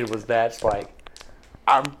you needed was that spike.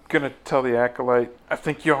 I'm gonna tell the acolyte. I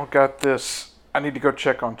think y'all got this. I need to go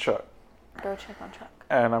check on Chuck, Go check on Chuck.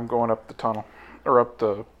 and I'm going up the tunnel or up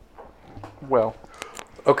the well.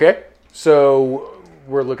 Okay. So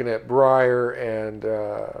we're looking at Briar and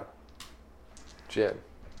Jen.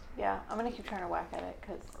 Yeah, I'm gonna keep trying to whack at it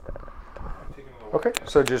because Okay.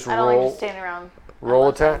 So just I don't like roll just standing around. roll I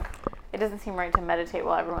love that. attack. It doesn't seem right to meditate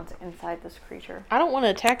while everyone's inside this creature. I don't want to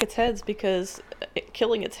attack its heads because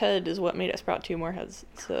killing its head is what made it sprout 2 more heads.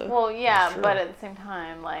 So Well, yeah, Sure. but at the same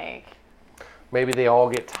time, like, Maybe they all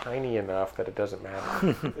get tiny enough that it doesn't matter.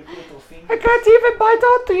 I can't even bite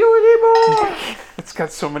onto you anymore. It's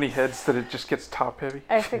got so many heads that it just gets top heavy.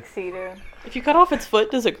 I succeeded. if you cut off its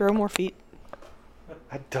foot, does it grow more feet?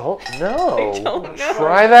 I don't know. I don't know.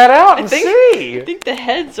 Try that out and I see. think the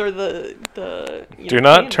heads are the Do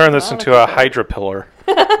not turn this into a Hydra pillar.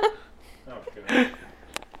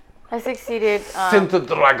 I succeeded.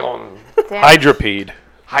 Synthedragon. Hydropede.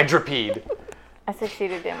 Hydropede. I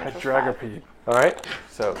succeeded A damage. was 5. dragopede. All right.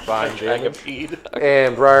 So 5 damage.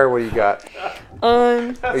 And Briar, what do you got?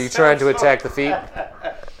 Are you trying to attack the feet?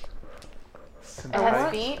 It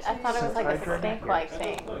has feet? I thought it was like a snake-like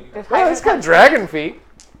thing. Does Well, hydras it's got have dragon feet.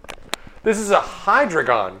 This is a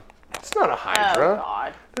Hydragon. It's not a Oh, Hydra.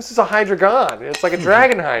 God. This is a Hydragon. It's like a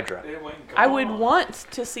dragon Hydra. I would want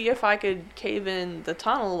to see if I could cave in the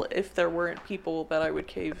tunnel if there weren't people that I would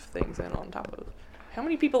cave things in on top of. How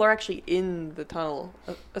many people are actually in the tunnel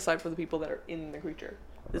aside from the people that are in the creature?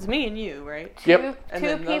 It's me and you, right? Yep. And Two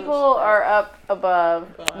then those people are- are up above.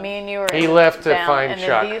 Me and you are He left to down, find and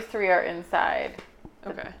Chuck. then these 3 are inside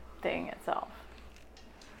Okay. thing itself.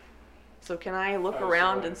 So can I look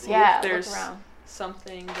around and see Yeah, if there's look around.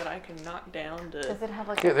 something that I can knock down to... Does it have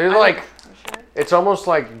like Yeah, a... there's like, You sure? it's almost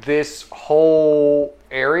like this whole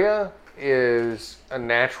area is a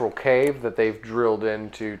natural cave that they've drilled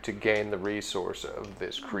into to gain the resource of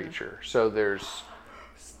this creature. So there's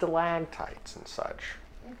stalactites and such.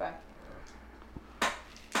 Okay.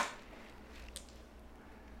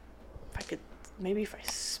 Maybe if I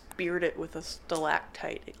speared it with a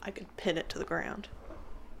stalactite, I could pin it to the ground.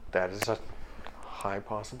 That is a high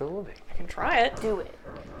possibility. I can try it. Do it.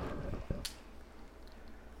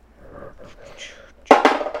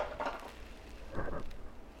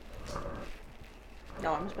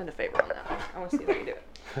 No, I'm gonna spend a favor on that one. I want to see how you do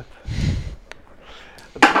it.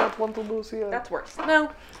 I do not want to lose yet. That's worse.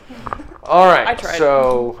 No. All right. I tried.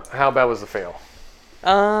 So how bad was the fail?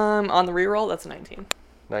 On the reroll, that's a 19.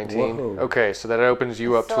 19. Whoa. Okay, so that opens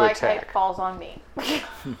you up to Stalactite attack. falls on me.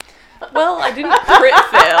 Well, I didn't crit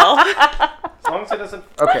fail. As long as it doesn't.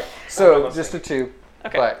 Okay, so just a 2.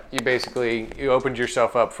 Okay. But you opened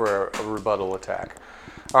yourself up for a rebuttal attack.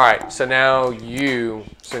 All right, so now you,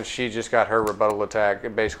 since she just got her rebuttal attack,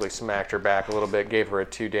 it basically smacked her back a little bit, gave her a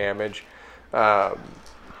 2 damage.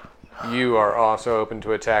 You are also open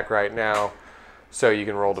to attack right now, so you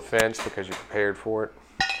can roll defense because you're prepared for it.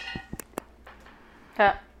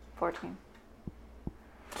 14.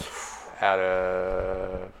 Out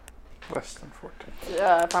of Less than 14.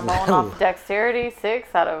 If I'm rolling off dexterity,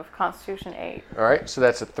 6 out of constitution, 8. all right, so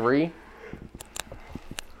that's a 3.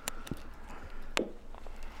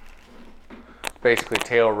 Basically,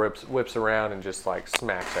 tail whips around and just like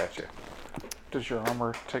smacks at you. Does your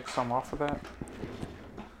armor take some off of that?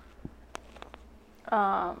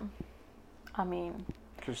 I mean,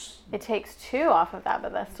 Because it takes 2 off of that,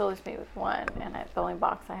 but that still leaves me with 1. And the only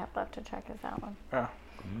box I have left to check is that one. yeah,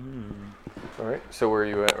 All right, so where are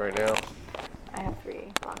you at right now? I have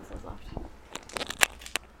 3 boxes left.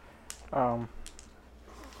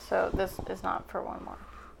 So this is not for 1 more.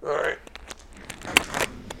 All right.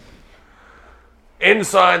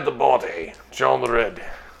 Inside the body, John the Red.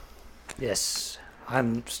 Yes.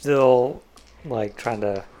 I'm still like trying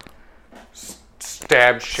to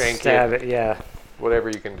Stab, shank stab it, it. Yeah. whatever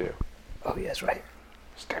you can do. Oh, yes, right.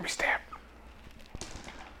 Stabby stab.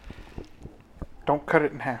 Don't cut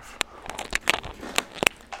it in half.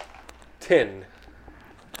 10.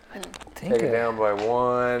 Think Take it of- down by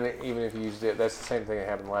 1, even if you used it. That's the same thing that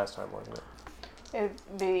happened last time, wasn't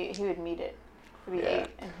it? He would meet it. It would be Yeah. 8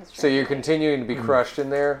 in his So you're strength. continuing to be crushed in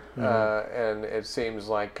there, and it seems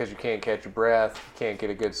like because you can't catch your breath, you can't get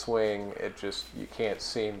a good swing, you can't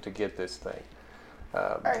seem to get this thing.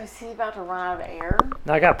 Is he about to run out of air?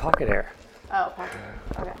 No, I got pocket air. Oh, okay.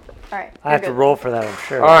 All right. I have to roll for that, I'm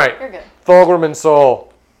sure. All right, You're good. Thulgrim and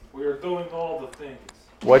Soul, We are doing all the things.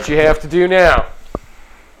 what you have to do now?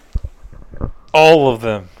 All of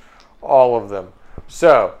them. All of them.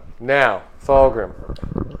 So now, Thulgrim,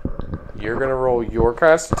 you're gonna roll your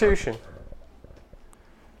Constitution.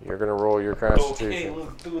 You're gonna roll your Okay, Constitution.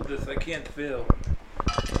 let's do this. I can't fail.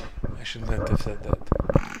 I shouldn't have said that.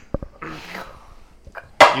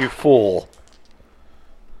 You fool.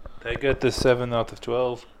 I got the 7 out of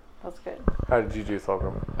 12. That's good. How did you do,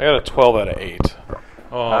 Thulgrim? I got a 12 out of 8.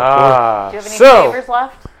 Oh, Do you have any So favors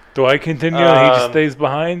left? do I continue and he just Um, stays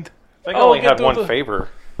behind? I think I Oh, only get had the- one the- favor.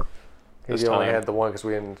 he this only time. had the one because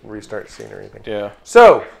we didn't restart the scene or anything. Yeah.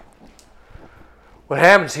 So, what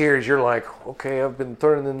happens here is you're like, okay, I've been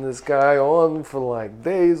turning this guy on for like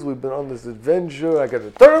days. We've been on this adventure. I got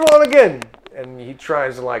to turn him on again. And he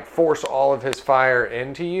tries to like force all of his fire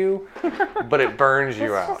into you, but it burns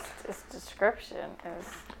you out. His description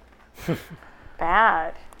is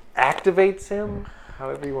bad. Activates him,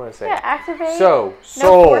 however you want to say Yeah, it. activate. So, no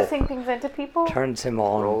Soul, forcing things into people. Turns him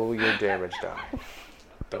on. roll your damage die.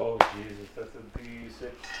 Oh, Jesus. That's a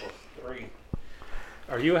D6 plus 3.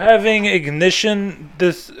 Are you having ignition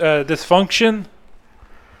dysfunction?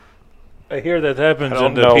 I hear that I happens don't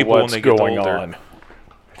in the know people when what's they get going older. on.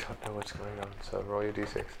 I don't know what's going on, so roll your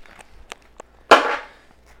d6.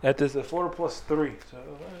 That is a 4 plus 3. So,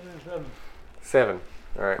 7.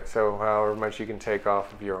 All right, so however much you can take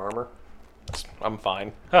off of your armor. I'm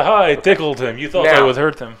fine. haha, I tickled him. You thought I Now- would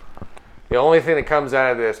hurt him. The only thing that comes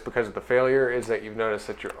out of this because of the failure is that you've noticed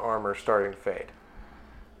that your armor is starting to fade.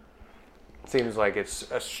 Seems like it's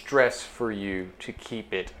a stress for you to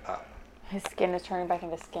keep it up. His skin is turning back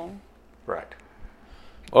into skin. Right.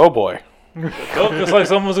 Oh boy. Looks like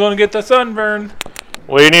someone's going to get the sunburn.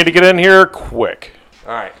 We need to get in here quick.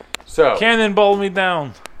 All right. So Cannonball me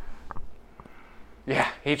down. yeah,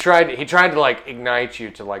 he tried to like ignite you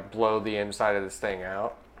to like blow the inside of this thing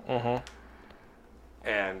out,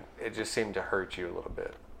 and it just seemed to hurt you a little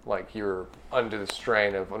bit. Like you were under the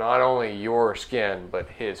strain of not only your skin but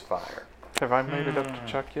his fire. Have I made it up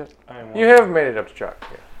to Chuck yet? You haven't made it up to Chuck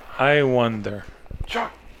yet. I wonder.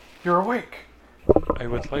 Chuck, you're awake. I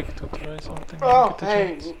would like to try something. Oh, Get the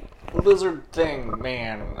hey, chance. lizard thing,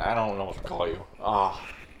 man. I don't know what to call you.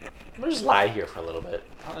 We'll just lie here for a little bit.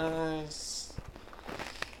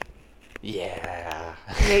 Yeah.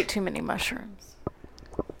 He ate too many mushrooms.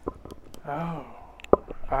 Oh,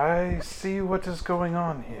 I see what is going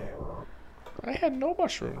on here. I had no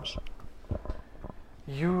mushrooms.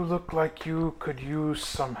 You look like you could use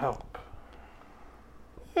some help.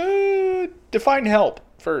 Define help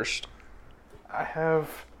first. I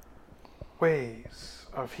have ways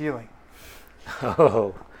of healing.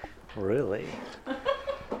 Oh, really?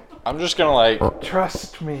 I'm just gonna like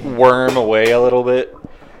Trust me. worm away a little bit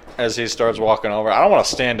as he starts walking over. I don't want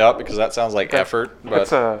to stand up because that sounds like effort,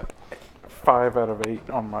 That's but a 5 out of 8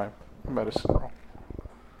 on my medicine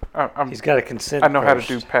roll. He's got to consent I know how to first.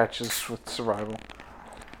 do patches with survival.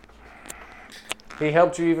 He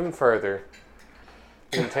helped you even further.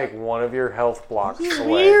 You can take one of your health blocks away.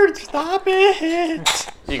 weird. Stop it.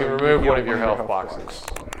 You can So remove heal one of your health boxes.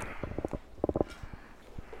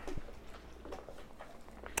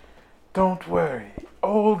 Don't worry.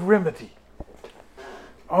 Old remedy.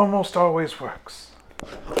 Almost always works.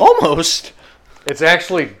 Almost. It's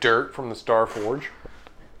actually dirt from the Star Forge.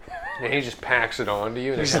 And he just packs it onto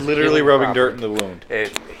you. And He's it has literally healing rubbing property. dirt in the wound.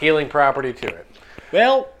 Healing property to it.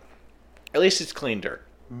 Well, at least it's clean dirt.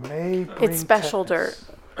 May bring It's special tetanus.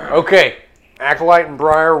 Okay. Acolyte and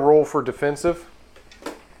Briar roll for defensive.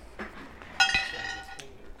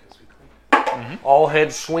 All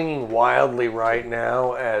heads swinging wildly right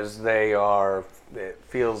now as they are. It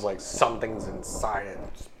feels like something's inside it.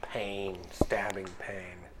 It's pain, stabbing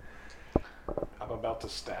pain. I'm about to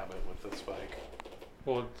stab it with this spike.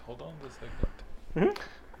 Well, hold on a second.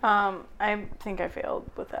 I think I failed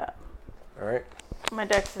with that. All right. My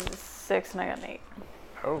dex is a 6 and I got an 8.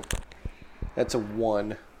 Oh. That's a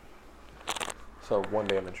 1. So 1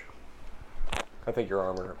 damage. I think your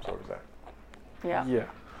armor absorbs that. Yeah. Yeah.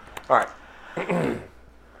 All right.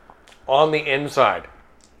 On the inside,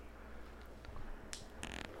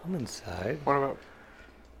 I'm inside. What about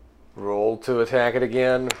roll to attack it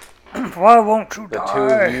again. Why won't you The die? two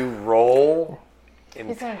of you roll gonna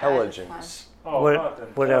die this intelligence. Oh, What-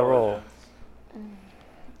 not what did I roll?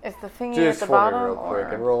 Is the thingy Just at the for me bottom? real quick or...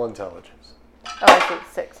 and roll intelligence. Oh, I see.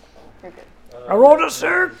 6. You're good. I rolled a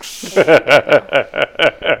 6. What's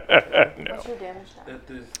your damage die? That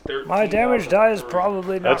is 13 My damage out of die is 3.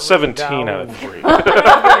 probably not. That's 17 out of 3.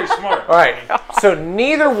 Very smart. All right. So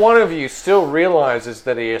neither one of you still realizes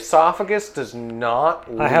that the esophagus does not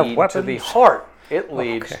I have lead to the weapons? heart. It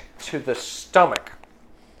leads Okay. to the stomach.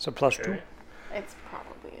 So +2. It's probably.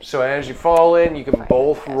 So as you fall in, you can Fine.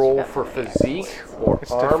 both Yes, roll that's for what I got. physique or It's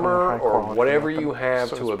definitely armor a high or quality whatever weapon, you have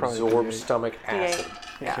so to it's probably absorb D8. stomach acid.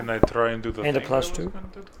 Yeah. Can I try and do the And a thing plus I was 2? gonna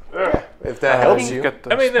do? If that I helps think you. Get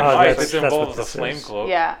the I mean, it Oh, might. that's It what involves the this flame is. cloak.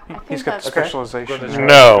 Yeah. I think He's got that's specialization Gonna in try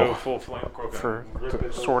No. and do a full flame cloak for and rip the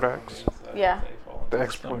it sword open axe. inside Yeah. if they fall The into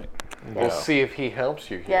exploit. stomach. We'll see if he helps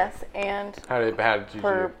you here. Yes, and How did you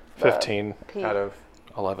for do? 15 P. Out of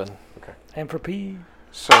 11. And for P.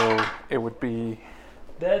 So it would be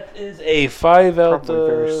That is a 5 out probably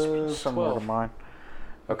very of similar 12. to mine.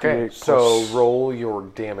 Okay, D8 so plus- roll your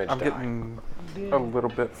damage I'm die. getting a little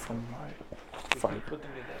bit from my fighter.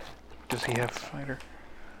 Does he have fighter?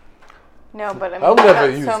 No, but I mean, I'll we've never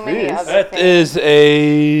got use so many these. other That things. is I think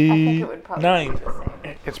a it would probably 9. be the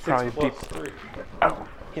same. It's 6 probably plus deep. 3. Oh,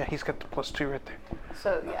 yeah, he's got the +2 right there.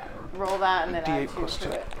 So yeah, roll that and then D8 add 2 plus to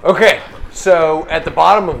 2. it. Okay, so at the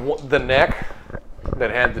bottom of the neck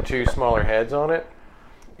that had the two smaller heads on it,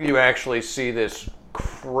 you actually see this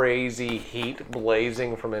crazy heat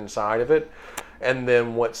blazing from inside of it, and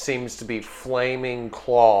then what seems to be flaming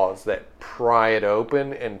claws that pry it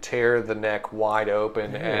open and tear the neck wide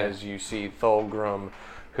open as you see Thulgrim,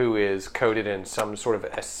 who is coated in some sort of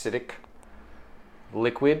acidic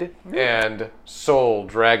liquid, and Soul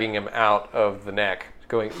dragging him out of the neck,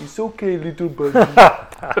 going, "It's okay, little buddy."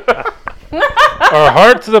 Are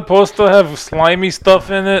hearts supposed to have slimy stuff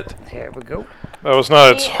in it? Here we go. That was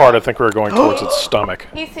not its heart. I think we were going towards its stomach.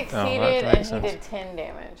 He succeeded and makes he sense. did 10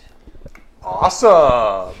 damage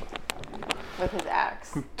Awesome. with his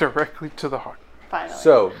axe. Directly to the heart. Finally.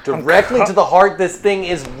 So, directly to the heart, this thing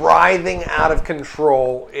is writhing out of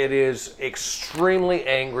control. It is extremely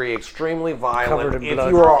angry, extremely violent. Covered in If blood.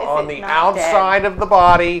 you are Is on it the not outside of the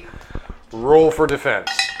body, roll for defense.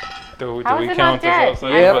 Do How we is it count not dead? as outside?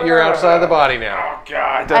 Yep, you're outside the body now. Oh,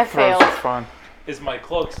 God. Death throws failed. is fine. Is my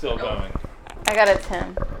cloak still going? I got a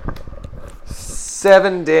 10.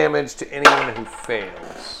 7 damage to anyone who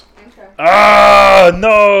fails. Ah,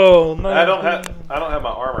 no. I don't have my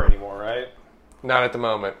armor anymore, right? Not at the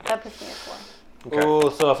moment. That puts me at 4. Okay. Oh,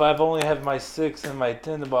 so if I've only have my 6 and my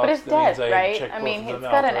 10 box, But it's that dead, means I right? check I both mean, of it's them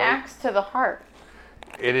got out, an right? axe to the heart.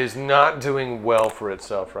 It is not doing well for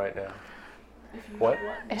itself right now. What?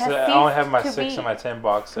 It has So I only have ceased my to 6 be. and my 10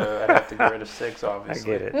 box, so I'd have to get rid of 6, I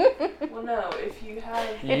obviously. get it. Well, no, if you have.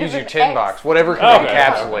 You It use is your an 10 X. box, whatever can Okay.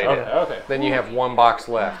 encapsulate Okay, it. okay. Then you have 1 box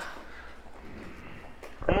left.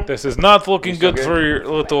 This is not looking still good good? for your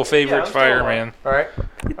little favorite I'm still fireman. All right.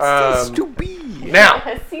 to be. It Now,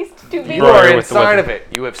 has ceased to be. you Right are with the inside weapon. of it.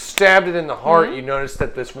 You have stabbed it in the heart. You notice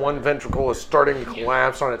that this one ventricle is starting to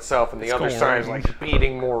collapse on itself, and the other going side is like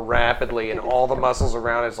beating more rapidly, and all the muscles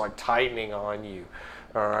around it is like tightening on you.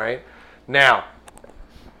 All right. Now,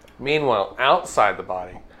 meanwhile, outside the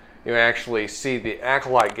body, you actually see the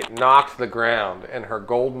acolyte get knocked to the ground, and her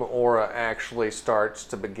golden aura actually starts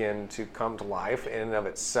to begin to come to life in and of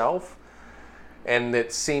itself, and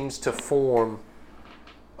it seems to form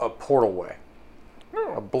a portal way,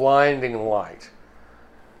 a blinding light.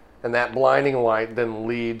 And that blinding light then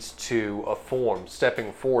leads to a form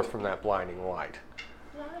stepping forth from that blinding light.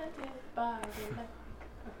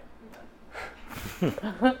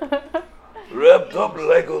 Wrapped up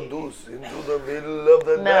like a deuce into the middle of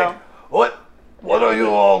the No. night. What are you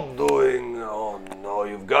all doing? Oh no,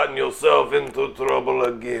 you've gotten yourself into trouble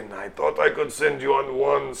again. I thought I could send you on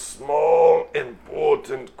one small,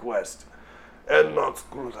 important quest and not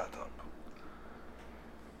screw that up.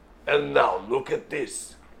 And now, look at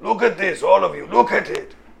this. Look at this, all of you. Look at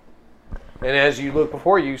it. And as you look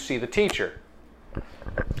before you, see the teacher,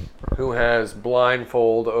 who has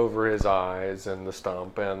blindfold over his eyes and the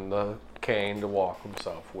stump and the cane to walk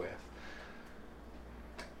himself with.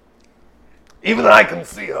 Even I can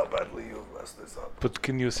see how badly you've messed this up. But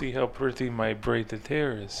can you see how pretty my braided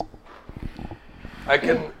hair is? I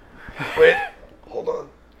can... Wait, hold on.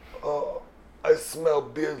 Oh, I smell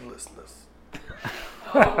beardlessness.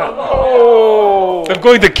 I'm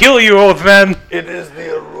going to kill you, old man! It is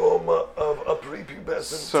the aroma of a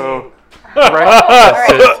So, All right,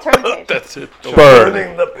 it's turn page. That's it.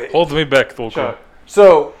 Burning the pig. Hold me back, Thulka. Chuck,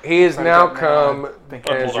 So he has I now got come nine. Think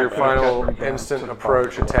as hold your on, final I've got instant to the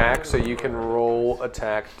approach bottom. attack, so you can roll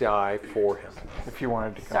attack die for him. if you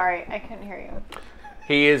wanted to. Sorry, I couldn't hear you.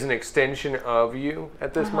 He is an extension of you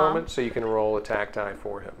at this moment, so you can roll attack die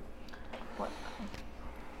for him.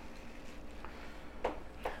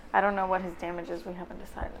 I don't know what his damage is. We haven't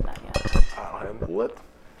decided that yet. I'll handle it.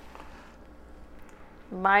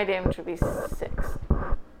 My damage would be 6.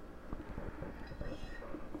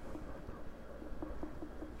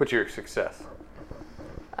 What's your success?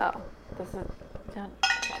 Oh, this is done.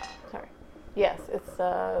 Sorry. Yes, it's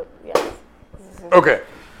yes. This is- Okay,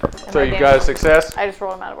 and so my you damage- got a success. I just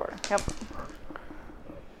rolled them out of order. Yep.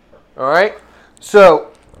 All right.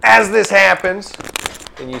 So as this happens,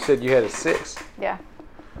 and you said you had a 6. Yeah.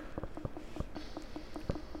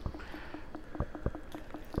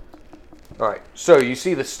 All right. So you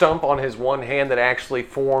see the stump on his one hand that actually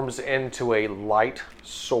forms into a light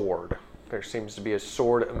sword. There seems to be a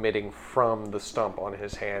sword emitting from the stump on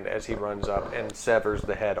his hand as he runs up and severs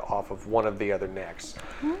the head off of one of the other necks.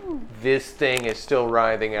 This thing is still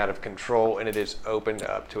writhing out of control, and it is opened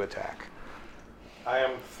up to attack. I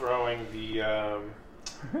am throwing the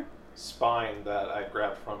spine that I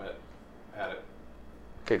grabbed from it at it.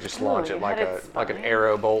 Okay, just Ooh, launch you it like had a its like an spine?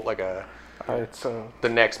 arrow bolt, like a It's the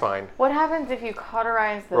neck spine. What happens if you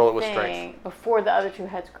cauterize the Roll it with thing strength. before the other 2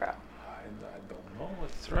 heads grow? I don't know.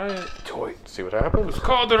 Let's try it. Toy. See what happens. Let's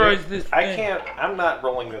cauterize this I thing. can't. I'm not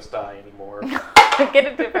rolling this die anymore. Get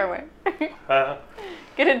a different way.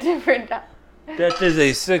 Get a different die. That is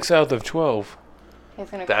a 6 out of 12. He's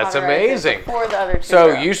gonna That's cauterize it amazing. before the other 2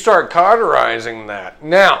 So grow. you start cauterizing that.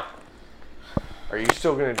 Now, are you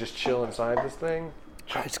still going to just chill inside this thing?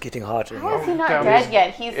 It's getting hot in How is here. he not Down dead his-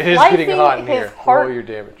 yet? He's It is slicing getting hot in his here. heart. Roll your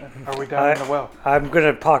damage. Are we down in the well? I'm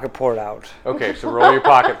gonna pocket port out. Okay, so roll your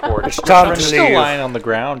pocket port. It's time I'm to still leave. lying on the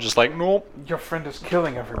ground, just like, nope. Your friend is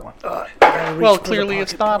killing everyone. Well, clearly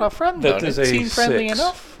it's not a friend. That That is it a seemed friendly 6.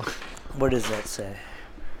 enough. What does that say?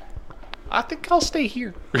 I think I'll stay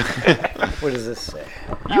here. What does this say?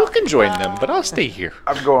 You can join them, but I'll stay here.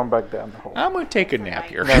 I'm going back down the hole. I'm gonna take a nap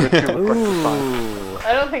here. Now that you look like the fire. Ooh.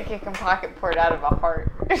 I don't think you can pocket pour it out of a heart.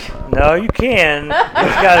 No, you can. You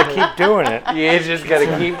just gotta keep doing it. You just got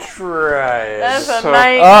to keep trying. That's a So-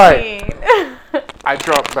 19. I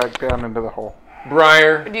drop back down into the hole.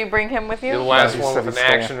 Briar, Do you bring him with you're the you? last he one said with an he's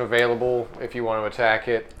staying. action available if you want to attack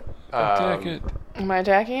it. Attack it. Am I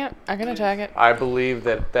attacking it? I can attack it. I believe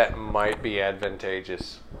that might be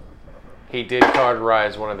advantageous. He did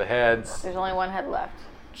cauterize one of the heads. There's only 1 head left.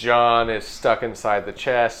 John is stuck inside the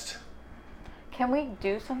chest. Can we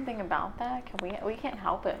do something about that? Can we can't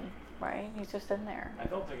help him, right? He's just in there. I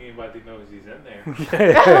don't think anybody knows he's in there.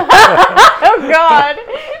 Oh God!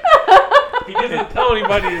 He doesn't tell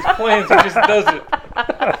anybody his plans, he just does it.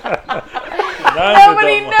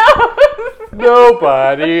 Nobody knows.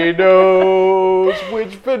 Nobody knows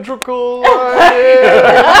which ventricle I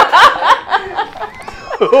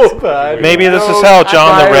am. Nobody Maybe this is knows how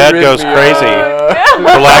John the my Red goes arrhythmia. crazy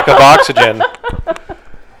for lack of oxygen.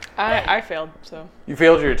 I failed, so. You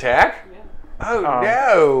failed your attack? Oh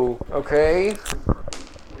no. Okay.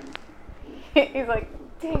 He's like,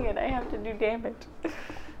 dang it! I have to do damage.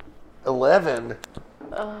 11.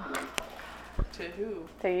 Ugh, To who?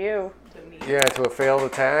 to you. To me. Yeah, to a failed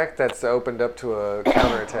attack, that's opened up to a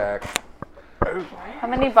counterattack. How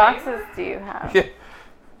many boxes do you have? Yeah.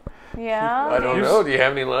 Yeah. I don't know. Do you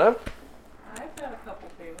have any left? I've got a couple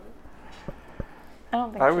favors. I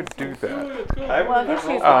don't think I she's would do that. I, Well, I think she's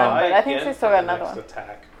rolled one, a but I think again she's still for got the another next one.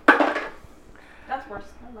 Attack. That's worse.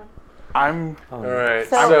 Never mind. I'm All right.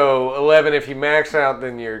 So- So 11. If you max out,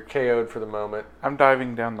 then you're KO'd for the moment.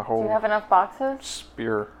 diving down the Do you hole. have enough boxes?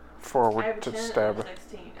 Spear I forward have to 10 stab and it.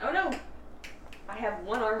 16. Oh no! I have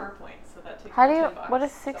 1 armor point, so that takes How do me you? 10 bucks. What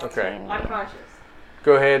is So 16? Okay. I'm cautious.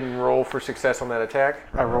 Go ahead and roll for success on that attack.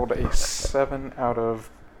 I rolled a 7 out of.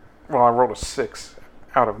 Well, I rolled a 6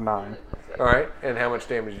 out of 9. All right. And how much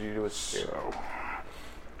damage did you do with spear? So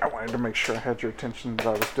I wanted to make sure I had your attention that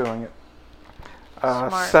I was doing it.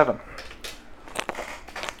 Smart. 7.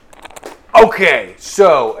 Okay,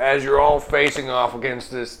 so as you're all facing off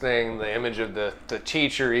against this thing, the image of the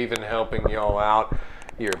teacher even helping y'all out,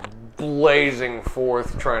 you're blazing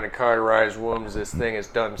forth trying to cauterize wounds. This thing has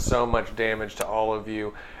done so much damage to all of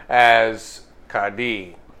you as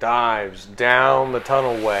Kadi dives down the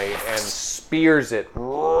tunnelway and spears it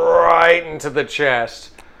right into the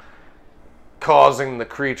chest, causing the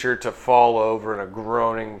creature to fall over in a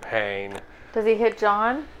groaning pain. Does he hit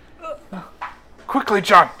John? Quickly,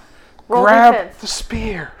 John! Roll Grab defense. the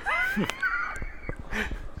spear.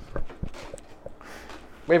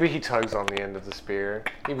 Maybe he tugs on the end of the spear.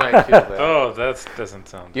 He might feel that. Oh, that doesn't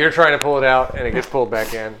sound. You're trying to pull it out, and it gets pulled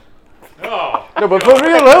back in. Oh. No, but for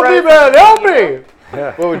real, help me, man, help me!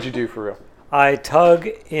 What would you do for real? I tug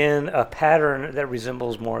in a pattern that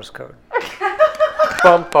resembles Morse code.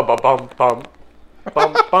 Bum, bum, bum, bum, bum.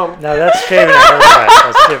 Bum, bum. No, that's shaving a haircut.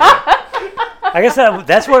 That's different. I guess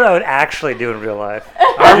that's what I would actually do in real life.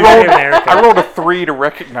 I rolled a 3 to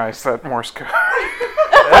recognize that Morse code.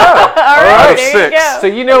 All right, there you 6. go. So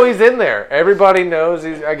you know he's in there. Everybody knows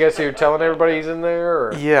he's. I guess you're telling everybody he's in there,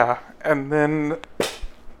 or Yeah, and then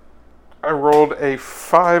I rolled a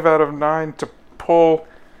 5 out of 9 to pull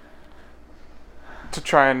to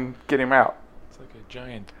try and get him out. It's like a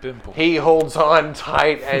giant pimple. he holds on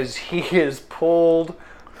tight as he is pulled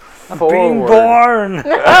Being forward. born.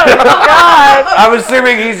 I'm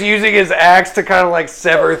assuming he's using his axe to kind of like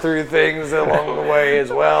sever through things along the way as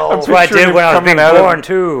well. That's what I did when I was being born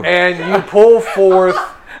too. And you pull forth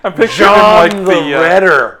I'm picturing John him the like the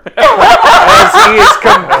Redder as he is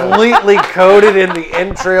completely coated in the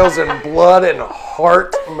entrails and blood and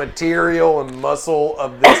heart material and muscle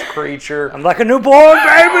of this creature. I'm like a newborn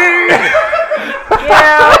baby.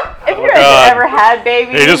 Yeah. If you guys ever had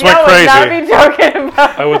babies, He just you know went what not crazy. be joking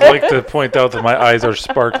about. I would like to point out that my eyes are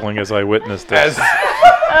sparkling as I witness this.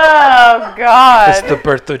 Oh God. It's the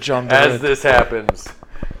birth of John the As Red. this happens.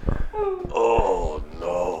 Oh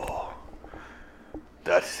no.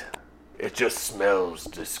 It just smells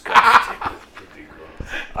disgusting.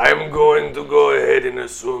 I'm going to go ahead and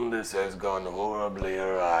assume this has gone horribly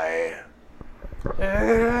awry.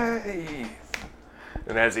 Hey.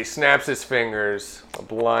 And as he snaps his fingers, a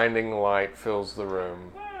blinding light fills the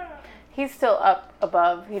room. He's still up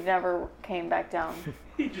above. He never came back down.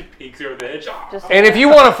 He just peeks over the edge. Just And if you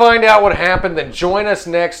want to find out what happened, then join us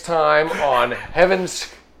next time on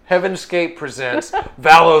Heavenscape presents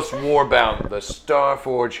Valos Warbound, the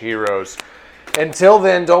Starforge Heroes. Until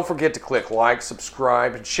then, don't forget to click like,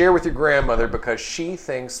 subscribe, and share with your grandmother because she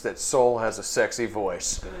thinks that Soul has a sexy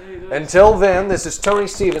voice. Until then, this is Tony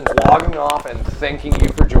Stevens logging off and thanking you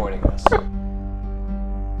for joining us.